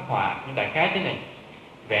phát họa, nhưng đại khái thế này: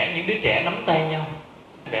 vẽ những đứa trẻ nắm tay nhau,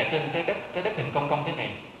 vẽ trên trái đất hình cong cong thế này,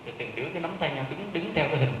 rồi từng đứa cái nắm tay nhau đứng theo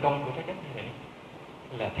cái hình cong của trái đất như vậy.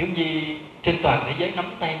 Là thiếu nhi trên toàn thế giới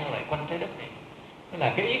nắm tay nhau lại quanh trái đất này. Đó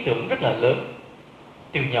là cái ý tưởng rất là lớn.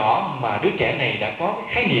 Từ nhỏ mà đứa trẻ này đã có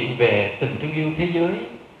cái khái niệm về tình thương yêu thế giới,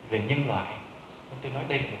 về nhân loại. Tôi nói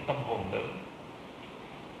đây là một tâm hồn lớn.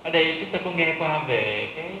 Ở đây chúng ta có nghe qua về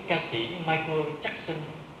cái ca sĩ Michael Jackson,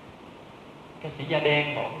 ca sĩ da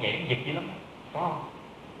đen mà ông nhảy giật dữ lắm, có không?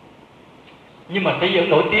 Nhưng mà bây giờ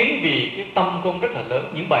nổi tiếng vì cái tâm của ông rất là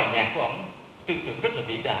lớn, những bài nhạc của ông tư tưởng rất là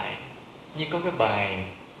vĩ đại. Như có cái bài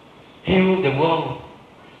Heal the World,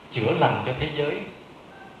 chữa lành cho thế giới.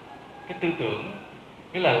 Cái tư tưởng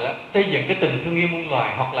nghĩa là xây dựng cái tình thương yêu muôn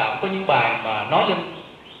loài, hoặc là có những bài mà nói lên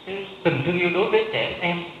cái tình thương yêu đối với trẻ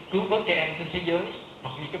em, cứu vớt trẻ em trên thế giới.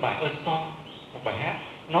 Hoặc như cái bài Earth Song, một bài hát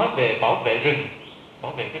nói về bảo vệ rừng,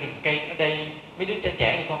 bảo vệ cái rừng cây. Ở đây mấy đứa trẻ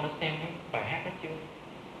trẻ con nó xem cái bài hát đó chưa?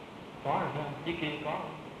 Có rồi không? Dưới kia có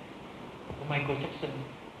không? Của Michael Jackson.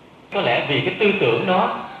 Có lẽ vì cái tư tưởng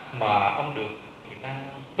đó mà ông được người ta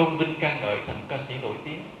tôn vinh ca ngợi thành ca sĩ nổi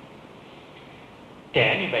tiếng.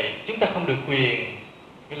 Trẻ như vậy chúng ta không được quyền,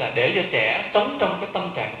 nghĩa là để cho trẻ sống trong cái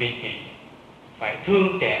tâm trạng vị kỷ. Phải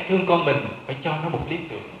thương trẻ, thương con mình, phải cho nó một lý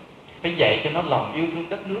tưởng, phải dạy cho nó lòng yêu thương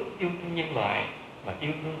đất nước, yêu thương nhân loại và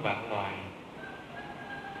yêu thương vạn loài.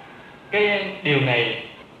 Cái điều này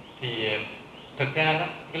thì thực ra đó,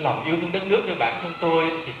 cái lòng yêu thương đất nước cho bản thân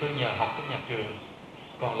tôi thì tôi nhờ học trong nhà trường.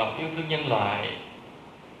 Còn lòng yêu thương nhân loại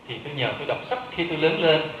thì tôi nhờ tôi đọc sách khi tôi lớn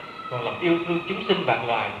lên. Còn lòng yêu thương chúng sinh vạn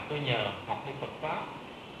loài thì tôi nhờ học theo Phật Pháp.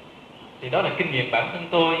 Thì đó là kinh nghiệm bản thân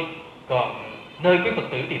tôi. Còn nơi quý Phật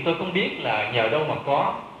tử thì tôi không biết là nhờ đâu mà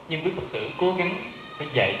có, nhưng quý Phật tử cố gắng phải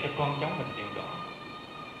dạy cho con cháu mình điều đó.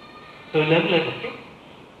 Tôi lớn lên một chút,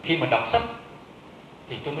 khi mà đọc sách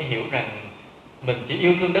thì tôi mới hiểu rằng mình chỉ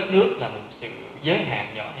yêu thương đất nước là một sự giới hạn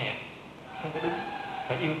nhỏ hẹp, không có đúng.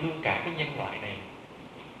 Phải yêu thương cả cái nhân loại này.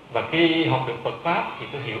 Và khi học được Phật Pháp thì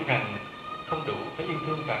tôi hiểu rằng không đủ, phải yêu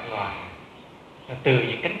thương vạn loài. Từ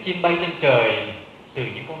những cánh chim bay lên trời, từ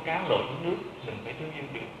những con cá lội xuống nước, mình phải thương yêu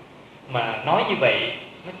được. Mà nói như vậy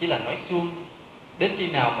nó chỉ là nói suông. Đến khi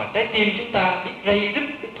nào mà trái tim chúng ta biết rây rứt,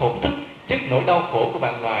 biết thổn thức trước nỗi đau khổ của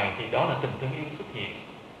vạn loài thì đó là tình thương yêu xuất hiện.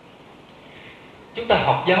 Chúng ta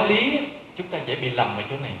học giáo lý, chúng ta dễ bị lầm ở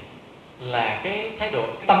chỗ này, là cái thái độ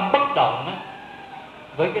cái tâm bất động á,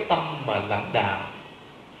 với cái tâm mà lãnh đạm,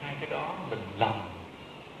 hai cái đó mình lầm.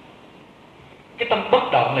 Cái tâm bất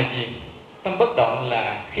động là gì? Tâm bất động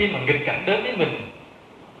là khi mà nghịch cảnh đến với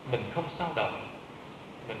mình không sao động,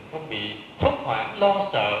 mình không bị hốt hoảng, lo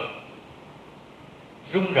sợ,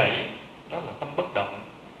 run rẩy, đó là tâm bất động.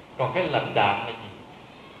 Còn cái lãnh đạm là gì?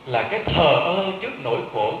 Là cái thờ ơ trước nỗi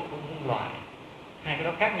khổ của muôn loài. Hai cái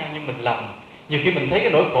đó khác nhau nhưng mình lầm. Nhiều khi mình thấy cái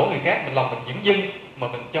nỗi khổ người khác, mình lòng mình dửng dưng, mà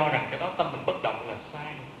mình cho rằng cái đó tâm mình bất động là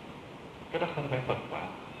sai. Cái đó không phải Phật Pháp.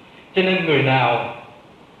 Cho nên người nào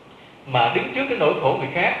mà đứng trước cái nỗi khổ người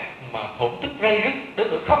khác mà thổn thức rây rứt đến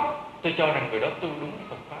nỗi khóc, tôi cho rằng người đó tu đúng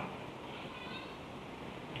Phật Pháp.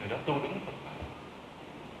 Người đó tu đúng Phật Pháp.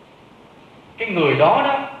 Cái người đó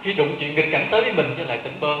đó, khi đụng chuyện nghịch cảnh tới với mình chứ lại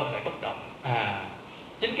tỉnh bơ, lại bất động.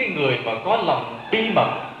 Chính cái người mà có lòng bi mẫn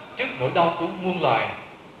trước nỗi đau của muôn loài,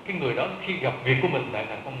 cái người đó khi gặp việc của mình lại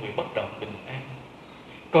là con người bất động bình an.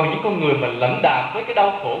 Còn những con người mà lãnh đạm với cái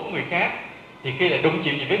đau khổ của người khác thì khi lại đụng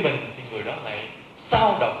chuyện gì với mình thì người đó lại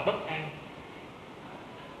xao động bất an.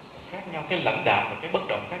 Khác nhau, cái lãnh đạm và cái bất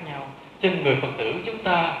động khác nhau. Trên người Phật tử chúng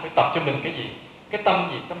ta phải tập cho mình cái gì? Cái tâm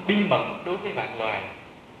gì? Tâm bi mẫn đối với vạn loài,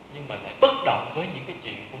 nhưng mà lại bất động với những cái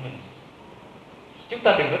chuyện của mình. Chúng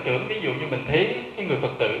ta đừng có tưởng ví dụ như mình thấy cái người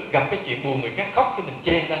Phật tử gặp cái chuyện buồn người khác khóc thì mình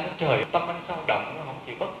chê ra, nó trời tâm anh sao động, nó không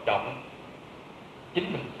chịu bất động. Chính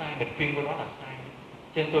mình sai, mình khuyên của nó là sai.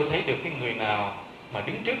 Cho nên tôi thấy được cái người nào mà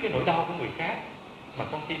đứng trước cái nỗi đau của người khác mà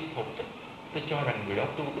con tim thổn thức, tôi cho rằng người đó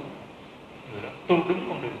tu đúng. Người đó tu đúng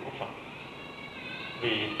con đường của Phật.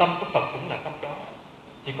 Vì tâm của Phật cũng là tâm đó.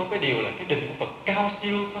 Chỉ có cái điều là cái định của Phật cao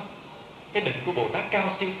siêu thôi, cái định của Bồ Tát cao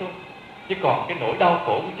siêu thôi. Chứ còn cái nỗi đau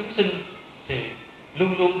khổ của chúng sinh thì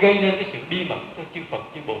luôn luôn gây nên cái sự bi mẫn cho chư Phật,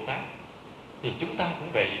 chư Bồ Tát. Thì chúng ta cũng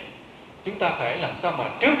vậy. Chúng ta phải làm sao mà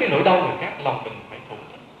trước cái nỗi đau người khác, lòng mình phải thổn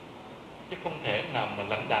thức, chứ không thể nào mà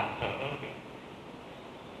lãnh đạm thờ ơ được.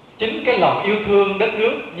 Chính cái lòng yêu thương đất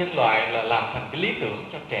nước, nhân loại là làm thành cái lý tưởng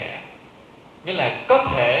cho trẻ. Nghĩa là có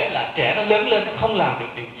thể là trẻ nó lớn lên nó không làm được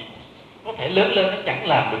điều gì, có thể lớn lên nó chẳng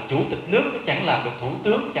làm được chủ tịch nước, nó chẳng làm được thủ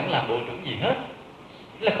tướng, chẳng làm bộ trưởng gì hết,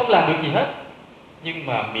 là không làm được gì hết. Nhưng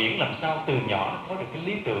mà miễn làm sao từ nhỏ nó có được cái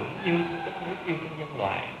lý tưởng yêu thương đất nước, yêu thương nhân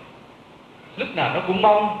loại, lúc nào nó cũng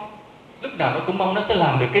mong nó sẽ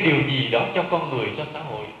làm được cái điều gì đó cho con người, cho xã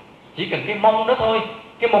hội. Chỉ cần cái mong đó thôi,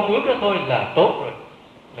 cái mong ước đó thôi là tốt rồi,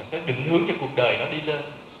 là sẽ định hướng cho cuộc đời nó đi lên.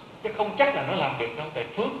 Chứ không chắc là nó làm được đâu, tại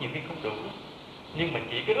phước nhiều khi không đủ. Nhưng mà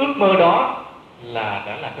chỉ cái ước mơ đó là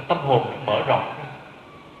đã là cái tâm hồn nó mở rộng ra,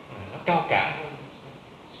 nó cao cả hơn.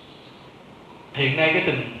 Hiện nay cái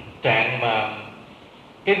tình trạng mà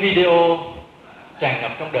cái video tràn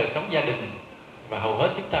ngập trong đời sống gia đình, và hầu hết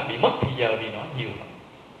chúng ta bị mất thì giờ vì nó nhiều lắm.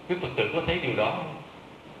 Quý Phật tử có thấy điều đó không?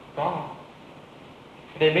 Có không?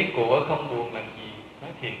 Đây mấy cụ không buồn làm gì?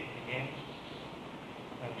 Nói thiệt nghe.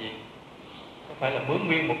 Làm gì? Có phải là mướn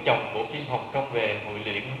nguyên một chồng bộ phim Hồng Kông về ngồi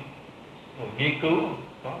luyện, ngồi nghiên cứu?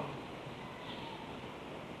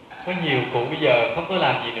 Có nhiều cụ bây giờ không có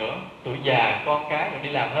làm gì nữa, tuổi già con cái rồi đi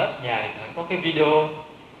làm hết, nhà thì có cái video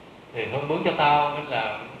thì thôi mướn cho tao, nên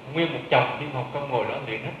là nguyên một chồng phim Hồng Kông ngồi đó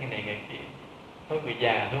luyện hết ngày này ngày kia. Thôi người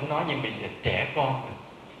già tôi không nói, nhưng bây giờ trẻ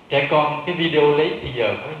con cái video lấy thì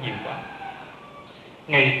giờ có nhiều quá.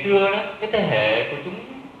 Ngày xưa đó, cái thế hệ của chúng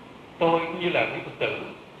tôi cũng như là quý Phật tử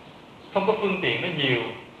không có phương tiện nó nhiều,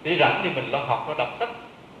 để rảnh thì mình lo học, lo đọc sách.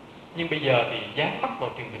 Nhưng bây giờ thì dán mắt vào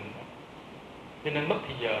truyền hình, cho nên mất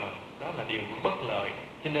thì giờ, đó là điều bất lợi.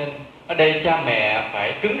 Cho nên ở đây cha mẹ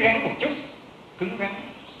phải cứng rắn một chút, cứng rắn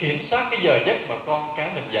kiểm soát cái giờ giấc mà con cái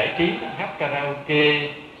mình giải trí, hát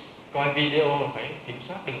karaoke, coi video, phải kiểm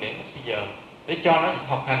soát đừng để mất thì giờ, để cho nó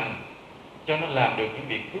học hành, cho nó làm được những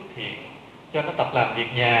việc phước thiện, cho nó tập làm việc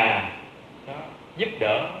nhà đó, giúp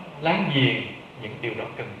đỡ láng giềng, những điều đó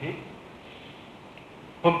cần thiết.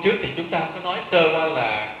 Hôm trước thì chúng ta có nói sơ qua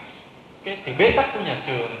là cái sự bế tắc của nhà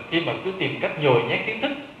trường khi mà cứ tìm cách nhồi nhét kiến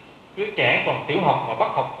thức, đứa trẻ còn tiểu học mà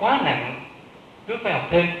bắt học quá nặng, cứ phải học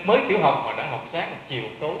thêm, mới tiểu học mà đã học sáng chiều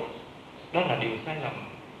tối, đó là điều sai lầm.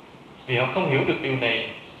 Vì họ không hiểu được điều này.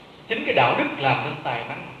 Chính cái đạo đức làm nên tài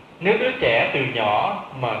năng. Nếu đứa trẻ từ nhỏ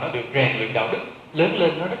mà nó được rèn luyện đạo đức, lớn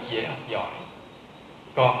lên nó rất dễ học giỏi.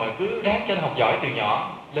 Còn mà cứ ráng cho nó học giỏi từ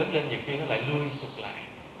nhỏ, lớn lên nhiều khi nó lại lui sụt lại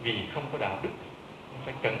vì không có đạo đức.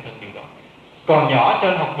 Phải cẩn thận điều đó. Còn nhỏ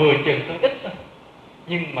cho nó học vừa chừng thôi, ít thôi,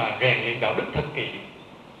 nhưng mà rèn luyện đạo đức thật kỹ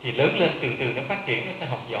thì lớn lên từ từ nó phát triển, nó sẽ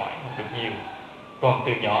học giỏi, học được nhiều. Còn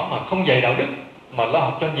từ nhỏ mà không dạy đạo đức mà lo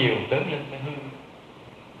học cho nhiều, lớn lên sẽ hư.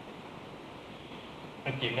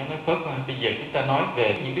 Anh chị nó nói phớt qua. Bây giờ chúng ta nói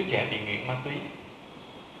về những đứa trẻ bị nghiện ma túy.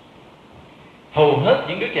 Hầu hết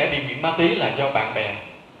những đứa trẻ bị nghiện ma túy là do bạn bè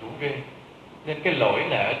rủ rê. Nên cái lỗi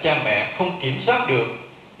là cha mẹ không kiểm soát được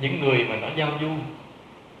những người mà nó giao du.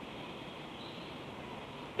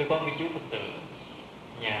 Tôi có một chú Phật tử,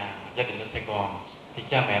 nhà gia đình ở Sài Gòn, thì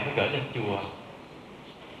cha mẹ mới gửi lên chùa.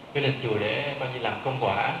 Gửi lên chùa để coi như làm công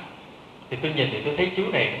quả. Thì tôi nhìn thì tôi thấy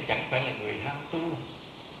chú này cũng chẳng phải là người ham tu.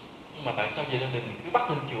 Nhưng mà tại sao gia đình cứ bắt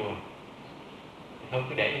lên chùa? Thì thôi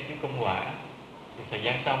cứ để cho chú công quả. Thì thời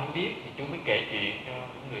gian sau mới biết, thì chú mới kể chuyện cho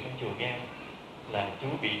những người trong chùa nghe là chú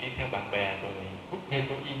bị đi theo bạn bè rồi hút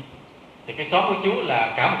heroin. Thì cái xóm của chú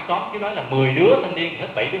là cả một xóm, cái đó là 10 đứa thanh niên, hết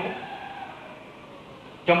 7 đứa hút.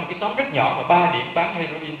 Trong một cái xóm rất nhỏ mà 3 điểm bán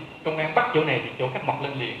heroin, công an bắt chỗ này thì chỗ khác mọc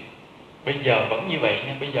lên liền. Bây giờ vẫn như vậy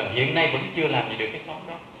nha, bây giờ hiện nay vẫn chưa làm gì được cái xóm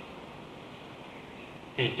đó.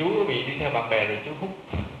 Thì chú bị đi theo bạn bè rồi chú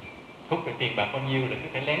hút được tiền bạc bao nhiêu là cứ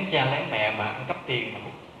phải lén cha lén mẹ mà ăn cắp tiền mà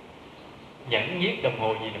hút. Nhẫn nhiếc đồng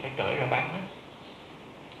hồ gì là phải cởi ra bán hết.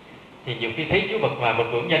 Thì nhiều khi thấy chú vật hòa vật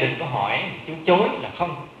hưởng, gia đình có hỏi, chú chối là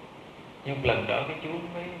không. Nhưng một lần đó cái chú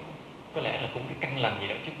mới có lẽ là cũng cái căn lành gì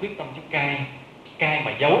đó, chú quyết tâm chú cai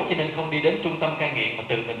mà giấu, cho nên không đi đến trung tâm cai nghiện mà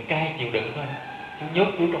tự mình cai chịu đựng thôi. Chú nhốt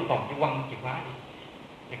chú trong phòng, chú quăng chìa khóa đi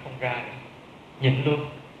để không ra nữa. Nhìn luôn.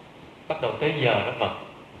 Bắt đầu tới giờ nó vật,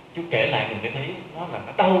 chú kể lại mình mới thấy nó là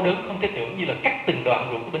nó đau đớn không thể tưởng, như là cắt từng đoạn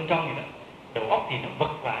ruột của bên trong vậy đó. Đầu óc thì nó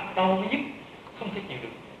vật vã, nó đau, nó nhức, không thể chịu được.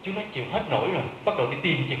 Chú nói chịu hết nổi rồi, bắt đầu đi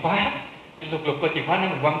tìm chìa khóa, đi lục coi chìa khóa nó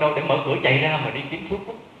mình quăng đâu để mở cửa chạy ra mà đi kiếm thuốc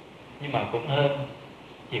hút. Nhưng mà cũng hên,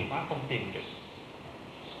 chìa khóa không tìm được.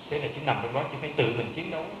 Thế là chú nằm trong đó, chú phải tự mình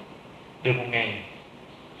chiến đấu. Được một ngày,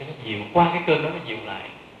 cho nó dịu, qua cái cơn đó nó dịu lại.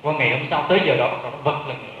 Qua ngày hôm sau tới giờ đó bắt đầu nó vật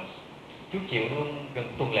lần nữa. Chú chịu luôn gần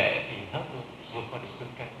tuần lễ thì hết luôn, vượt qua được cơn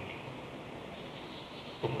cai nghiện.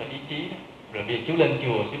 Cũng là ý chí đó. Rồi bây giờ chú lên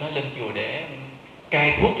chùa, chú nói lên chùa để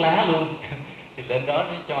cai thuốc lá luôn. Thì lên đó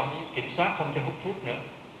nó cho kiểm soát không cho hút thuốc nữa.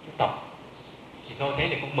 Chú tập. Thì thôi thế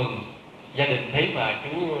thì cũng mừng. Gia đình thấy mà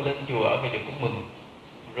chú lên chùa ở vậy được cũng mừng.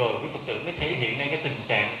 Rồi quý Phật tử mới thấy hiện nay cái tình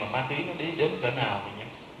trạng mà ma túy nó đi đến cỡ nào vậy nhỉ?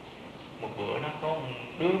 Một bữa nó có một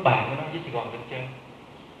đứa bạn của nó với Sài Gòn lên chơi,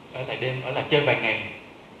 ở lại đêm, ở lại chơi vài ngày.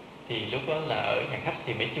 Thì lúc đó là ở nhà khách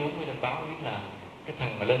thì mấy chú mới lên báo biết là cái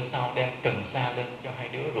thằng mà lên sau đem cần sa lên cho hai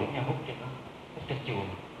đứa rủ nhau hút cho nó, hút trên chùa.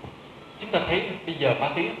 Chúng ta thấy bây giờ ma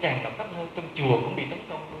túy tràn ngập khắp nơi, trong chùa cũng bị tấn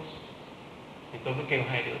công luôn. Thì tôi mới kêu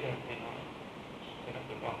hai đứa lên thì nói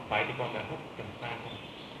tụi con phải thì con đã hút cần sa không?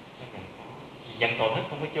 Dặn tội hết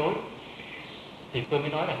không có chối. Thì tôi mới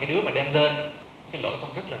nói là cái đứa mà đem lên, cái lỗi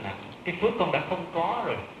con rất là nặng. Cái phước con đã không có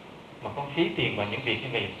rồi, mà con phí tiền vào những việc như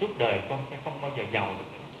vậy suốt đời con sẽ không bao giờ giàu được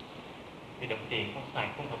nữa. Vì đồng tiền con xài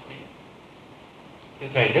không hợp lý. Tôi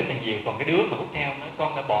thầy rất là nhiều. Còn cái đứa mà hút theo nói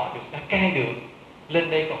con đã bỏ được, đã cai được, lên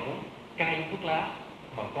đây còn muốn cai thuốc lá,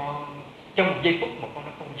 mà con trong một giây phút mà con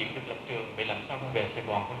đã không giữ được lập trường. Vậy làm sao con về Sài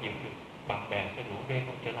Gòn con giữ được? Bạn bè sẽ rủ rê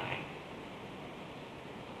con trở lại.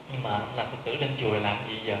 Nhưng mà là Phật tử lên chùa làm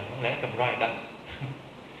gì giờ? Không lẽ cầm roi đánh?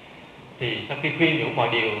 Thì sau khi khuyên nhủ mọi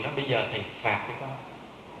điều, nó bây giờ thầy phạt với con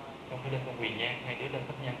phải lên con quỳ nhang, hai đứa lên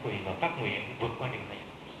thắp nhang quỳ và phát nguyện vượt qua điều này.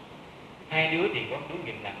 Hai đứa thì có đứa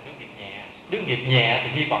nghiệp nặng, đứa nghiệp nhẹ. Đứa nghiệp nhẹ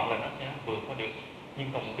thì hy vọng là nó sẽ vượt qua được. Nhưng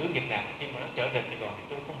còn một đứa nghiệp nặng khi mà nó trở về Sài Gòn thì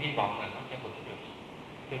tôi không hy vọng là nó sẽ vượt được.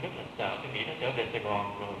 Tôi rất là sợ, tôi nghĩ nó trở về Sài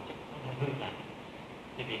Gòn rồi chắc nó hư lại.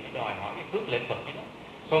 Vì nó đòi hỏi cái phước lễ Phật ấy đó.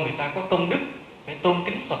 Con người ta có công đức, phải tôn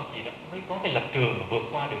kính Phật gì đó mới có cái lập trường mà vượt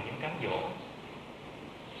qua được những cám dỗ.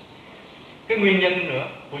 Cái nguyên nhân nữa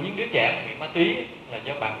của những đứa trẻ bị ma túy là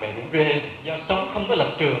do bạn bè rủ rê, do sống không có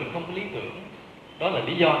lập trường, không có lý tưởng. Đó là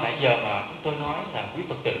lý do nãy giờ mà chúng tôi nói là quý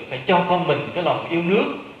Phật tử phải cho con mình cái lòng yêu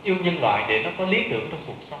nước, yêu nhân loại để nó có lý tưởng trong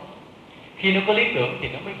cuộc sống. Khi nó có lý tưởng thì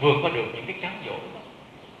nó mới vượt qua được những cái cám dỗ đó.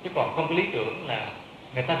 Chứ còn không có lý tưởng là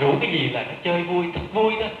người ta rủ cái gì là nó chơi vui, thật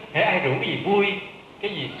vui đó. Hễ ai rủ cái gì vui,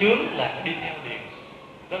 cái gì sướng là nó đi theo liền.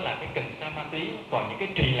 Đó là cái cần sa ma túy. Còn những cái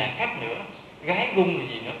trì lạc khác nữa, gái gung là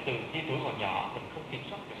gì nữa, từ khi tuổi còn nhỏ mình không kiểm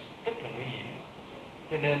soát được. rất là nguy hiểm.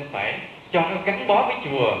 Cho nên phải cho nó gắn bó với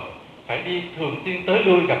chùa, phải đi thường xuyên tới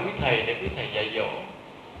lui gặp quý thầy để quý thầy dạy dỗ,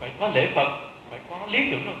 phải có lễ Phật, phải có lý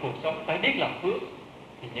tưởng trong cuộc sống, phải biết làm phước,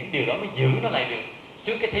 thì những điều đó mới giữ nó lại được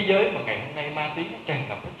trước cái thế giới mà ngày hôm nay ma túy nó tràn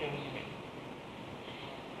ngập hết trơn như vậy.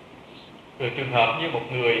 Rồi trường hợp như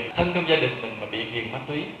một người thân trong gia đình mình mà bị nghiện ma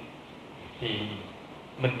túy thì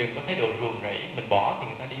mình đừng có thái độ ruồng rẫy, mình bỏ thì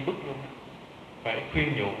người ta đi bứt luôn. Phải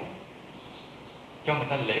khuyên nhủ, cho người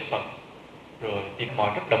ta lễ Phật, rồi tìm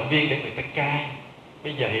mọi cách động viên để người ta cai.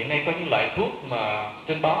 Bây giờ hiện nay có những loại thuốc mà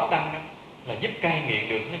trên báo đăng đó, là giúp cai nghiện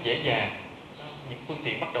được, nó dễ dàng, những phương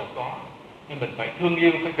tiện bắt đầu có. Nhưng mình phải thương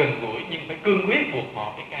yêu, phải gần gũi, nhưng phải cương quyết buộc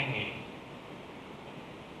họ phải cai nghiện.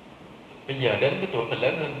 Bây giờ đến cái tuổi mình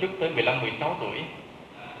lớn hơn chút, tới 15, 16 tuổi,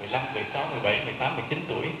 15, 16, 17, 18, 19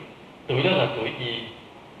 tuổi. Tuổi đó là tuổi gì?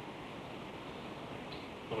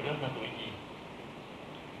 Tuổi đó là tuổi gì?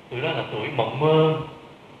 Tuổi đó là tuổi mộng mơ,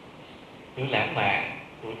 tuổi lãng mạn,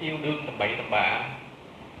 tuổi yêu đương tầm bậy tầm bạ.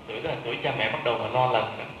 Tuổi đó là tuổi cha mẹ bắt đầu mà lo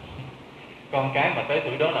lắng đó. Con cái mà tới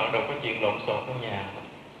tuổi đó là bắt đầu có chuyện lộn xộn trong nhà,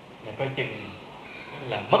 là coi chừng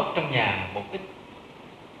là mất trong nhà một ít.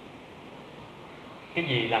 Cái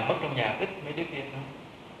gì làm mất trong nhà ít mấy đứa kia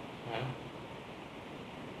không?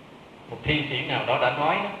 Một thi sĩ nào đó đã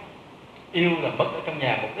nói đó, yêu là mất ở trong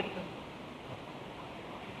nhà một ít đó.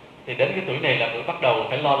 Thì đến cái tuổi này là tuổi bắt đầu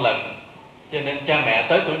phải lo lắng. Cho nên cha mẹ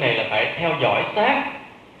tới tuổi này là phải theo dõi sát,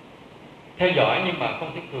 theo dõi nhưng mà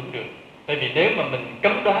không thể cưỡng được. Tại vì nếu mà mình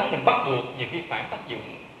cấm đoán, mình bắt buộc, nhiều khi phản tác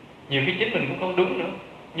dụng, nhiều khi chính mình cũng không đúng nữa,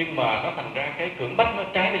 nhưng mà nó thành ra cái cưỡng bách nó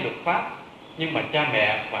trái với luật pháp. Nhưng mà cha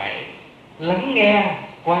mẹ phải lắng nghe,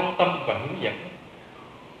 quan tâm và hướng dẫn.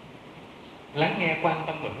 Lắng nghe, quan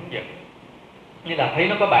tâm và hướng dẫn. Như là thấy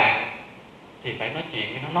nó có bạn thì phải nói chuyện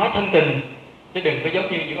với nó, nói thân tình, chứ đừng có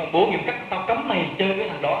giống như những ông bố nghiêm khắc, tao cấm mày chơi với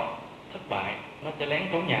thằng đó. Thất bại, nó sẽ lén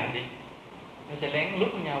trốn nhà đi, nó sẽ lén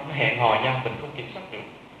lút với nhau, nó hẹn hò nhau, mình không kiểm soát được.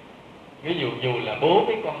 Ví dụ dù là bố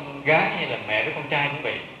với con gái hay là mẹ với con trai như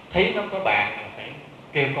vậy, thấy nó có bạn là phải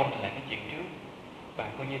kêu con mình lại nói chuyện trước. Bạn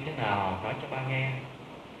coi như thế nào, nói cho ba nghe.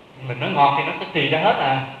 Mình nói ngọt thì nó sẽ xì ra hết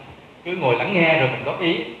à. Cứ ngồi lắng nghe rồi mình góp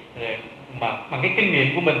ý. Rồi mà bằng cái kinh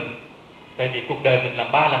nghiệm của mình, tại vì cuộc đời mình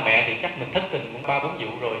làm ba làm mẹ thì chắc mình thất tình cũng 3-4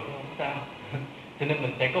 vụ rồi, không sao. Cho nên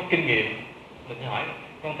mình sẽ có kinh nghiệm. Mình sẽ hỏi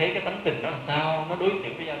con thấy cái tánh tình nó làm sao, nó đối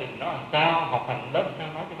xử với gia đình nó làm sao, học hành đó làm sao,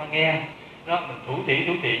 nói cho ba nghe. Đó, mình thủ thỉ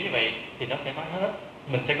như vậy thì nó sẽ nói hết.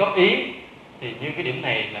 Mình sẽ góp ý, thì như cái điểm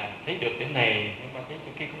này là thấy được điểm này, nhưng mà thấy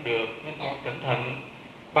chỗ kia không được, nên con cẩn thận.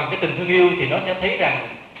 Bằng cái tình thương yêu thì nó sẽ thấy rằng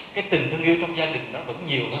cái tình thương yêu trong gia đình nó vẫn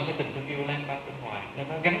nhiều hơn cái tình thương yêu lan man bên ngoài, nên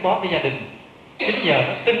nó gắn bó với gia đình. Chính nhờ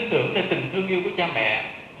nó tin tưởngในtình thương yêu của cha mẹ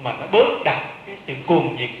mà nó bớt đặt cái sự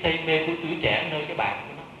cuồng nhiệt say mê của tuổi trẻ nơi cái bạn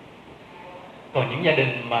của nó. Còn những gia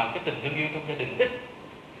đình mà cái tình thương yêu trong gia đình ít,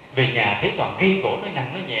 về nhà thấy toàn gây gỗ, nói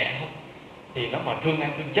nặng nói nhẹ không, thì nó mà thương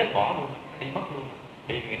ăn thương chết bỏ luôn, đi mất luôn.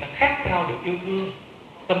 Vì người ta khát khao được yêu thương,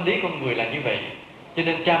 tâm lý con người là như vậy. Cho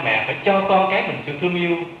nên cha mẹ phải cho con cái mình sự thương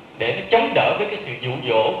yêu để nó chống đỡ với cái sự dụ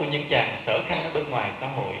dỗ của những chàng sở khanh ở bên ngoài xã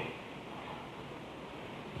hội.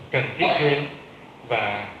 Cần thiết ghê.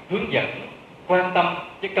 Và hướng dẫn, quan tâm,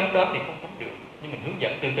 chứ cấm đoán thì không cấm được. Nhưng mình hướng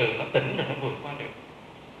dẫn từ từ nó tỉnh rồi nó vượt qua được.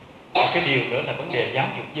 Một cái điều nữa là vấn đề giáo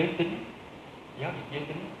dục giới tính. Giáo dục giới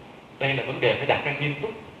tính, đây là vấn đề phải đặt ra nghiêm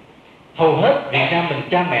túc. Hầu hết Việt Nam mình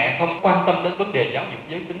cha mẹ không quan tâm đến vấn đề giáo dục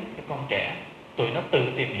giới tính cho con trẻ. Tụi nó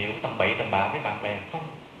tự tìm hiểu tầm bậy tầm bạ với bạn bè không.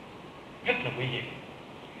 Rất là nguy hiểm.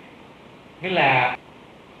 Nghĩa là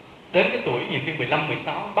đến cái tuổi nhiều khi 15,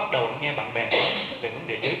 16 bắt đầu nghe bạn bè nói về vấn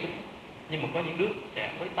đề giới tính. Nhưng mà có những đứa trẻ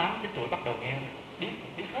mới 8, 9 tuổi bắt đầu nghe,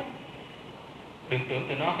 biết hết. Đừng tưởng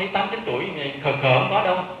tụi nó thấy 8, 9 tuổi khờ không có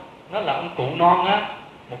đâu. Nó là ông cụ non á,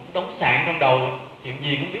 một đống sạn trong đầu, chuyện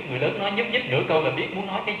gì cũng biết, người lớn nói nhúc nhích nửa câu là biết muốn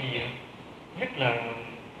nói cái gì rồi. Rất là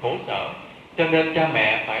khổ sở. Cho nên cha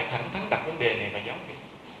mẹ phải thẳng thắn đặt vấn đề này và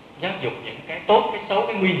giáo dục những cái tốt, cái xấu,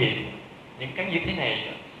 cái nguy hiểm. Những cái như thế này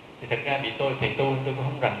thì thật ra bị tôi thầy tu tôi cũng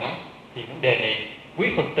không rành lắm. Thì vấn đề này quý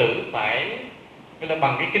Phật tử phải, nghĩa là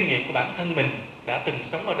bằng cái kinh nghiệm của bản thân mình đã từng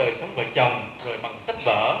sống ở đời sống vợ chồng, rồi bằng sách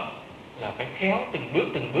vở, là phải khéo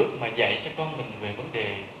từng bước mà dạy cho con mình về vấn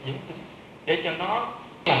đề giới tính, để cho nó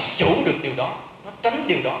làm chủ được điều đó, nó tránh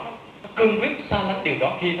điều đó, nó cương quyết xa lánh điều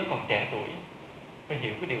đó khi nó còn trẻ tuổi. Phải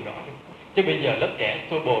hiểu cái điều đó được. Chứ bây giờ lớp trẻ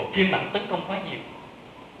xô bồ, phim ảnh tấn công quá nhiều,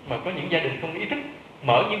 mà có những gia đình không ý thức,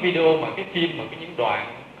 mở những video mà cái phim mà có những đoạn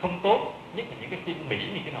không tốt, nhất là những cái phim Mỹ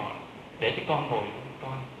như cái nọ, để cho con ngồi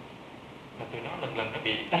coi. Mà tụi nó lần nó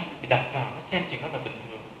bị đặt vào, nó xem chuyện đó là bình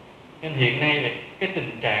thường. Nên hiện nay là cái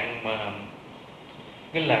tình trạng mà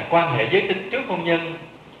nghĩa là quan hệ giới tính trước hôn nhân,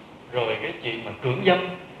 rồi cái chuyện mà cưỡng dâm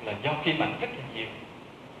là do phim ảnh rất là nhiều.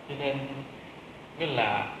 Cho nên nghĩa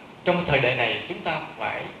là trong thời đại này chúng ta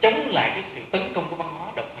phải chống lại cái sự tấn công của văn hóa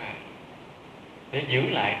độc hại để giữ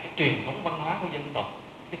lại cái truyền thống văn hóa của dân tộc,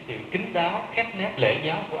 cái sự kín đáo, khép nép lễ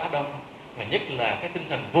giáo của Á Đông, và nhất là cái tinh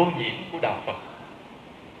thần vô nhiễm của đạo Phật.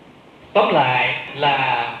 Tóm lại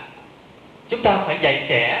là chúng ta phải dạy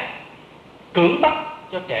trẻ, cưỡng bắt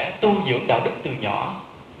cho trẻ tu dưỡng đạo đức từ nhỏ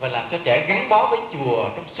và làm cho trẻ gắn bó với chùa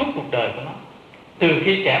trong suốt cuộc đời của nó. Từ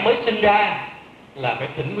khi trẻ mới sinh ra là phải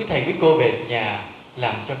thỉnh quý thầy quý cô về nhà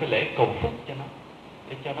làm cho cái lễ cầu phúc cho nó,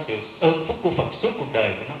 để cho nó được ơn phúc của Phật suốt cuộc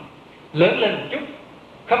đời của nó. Lớn lên một chút,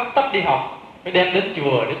 khắp tấp đi học, phải đem đến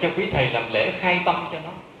chùa để cho quý thầy làm lễ khai tâm cho nó.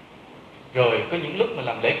 Rồi có những lúc mà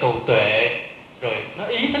làm lễ cầu tuệ, rồi nó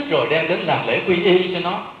ý thích rồi đem đến làm lễ quy y cho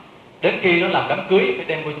nó. Đến khi nó làm đám cưới phải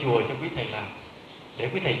đem vô chùa cho quý thầy làm, để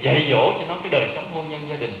quý thầy dạy dỗ cho nó cái đời sống hôn nhân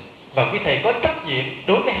gia đình. Và quý thầy có trách nhiệm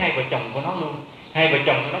đối với hai vợ chồng của nó luôn. Hai vợ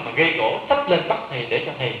chồng của nó mà gây gỗ, xách lên bắt thầy để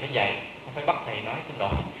cho thầy phải dạy, không phải bắt thầy nói xin lỗi,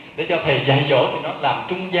 để cho thầy dạy dỗ thì nó làm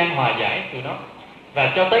trung gian hòa giải tụi nó.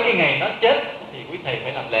 Và cho tới cái ngày nó chết thì quý thầy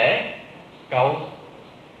phải làm lễ cầu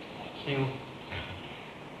siêu.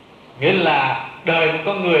 Nghĩa là đời một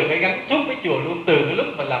con người phải gắn suốt với chùa luôn, từ cái lúc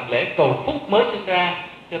mà làm lễ cầu phúc mới sinh ra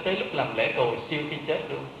cho tới lúc làm lễ cầu siêu khi chết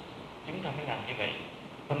luôn. Chúng ta phải làm như vậy.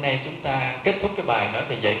 Hôm nay chúng ta kết thúc cái bài nói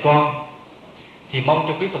về dạy con, thì mong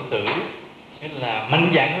cho quý Phật tử nên là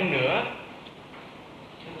mạnh dạn hơn nữa,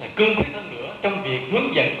 nên là cương quyết hơn nữa trong việc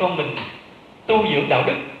hướng dẫn con mình tu dưỡng đạo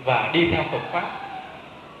đức và đi theo Phật pháp.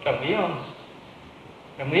 Đồng ý không?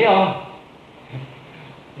 Đồng ý không?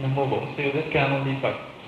 Nam mô Bổn Sư Thích Ca Mâu Ni Phật.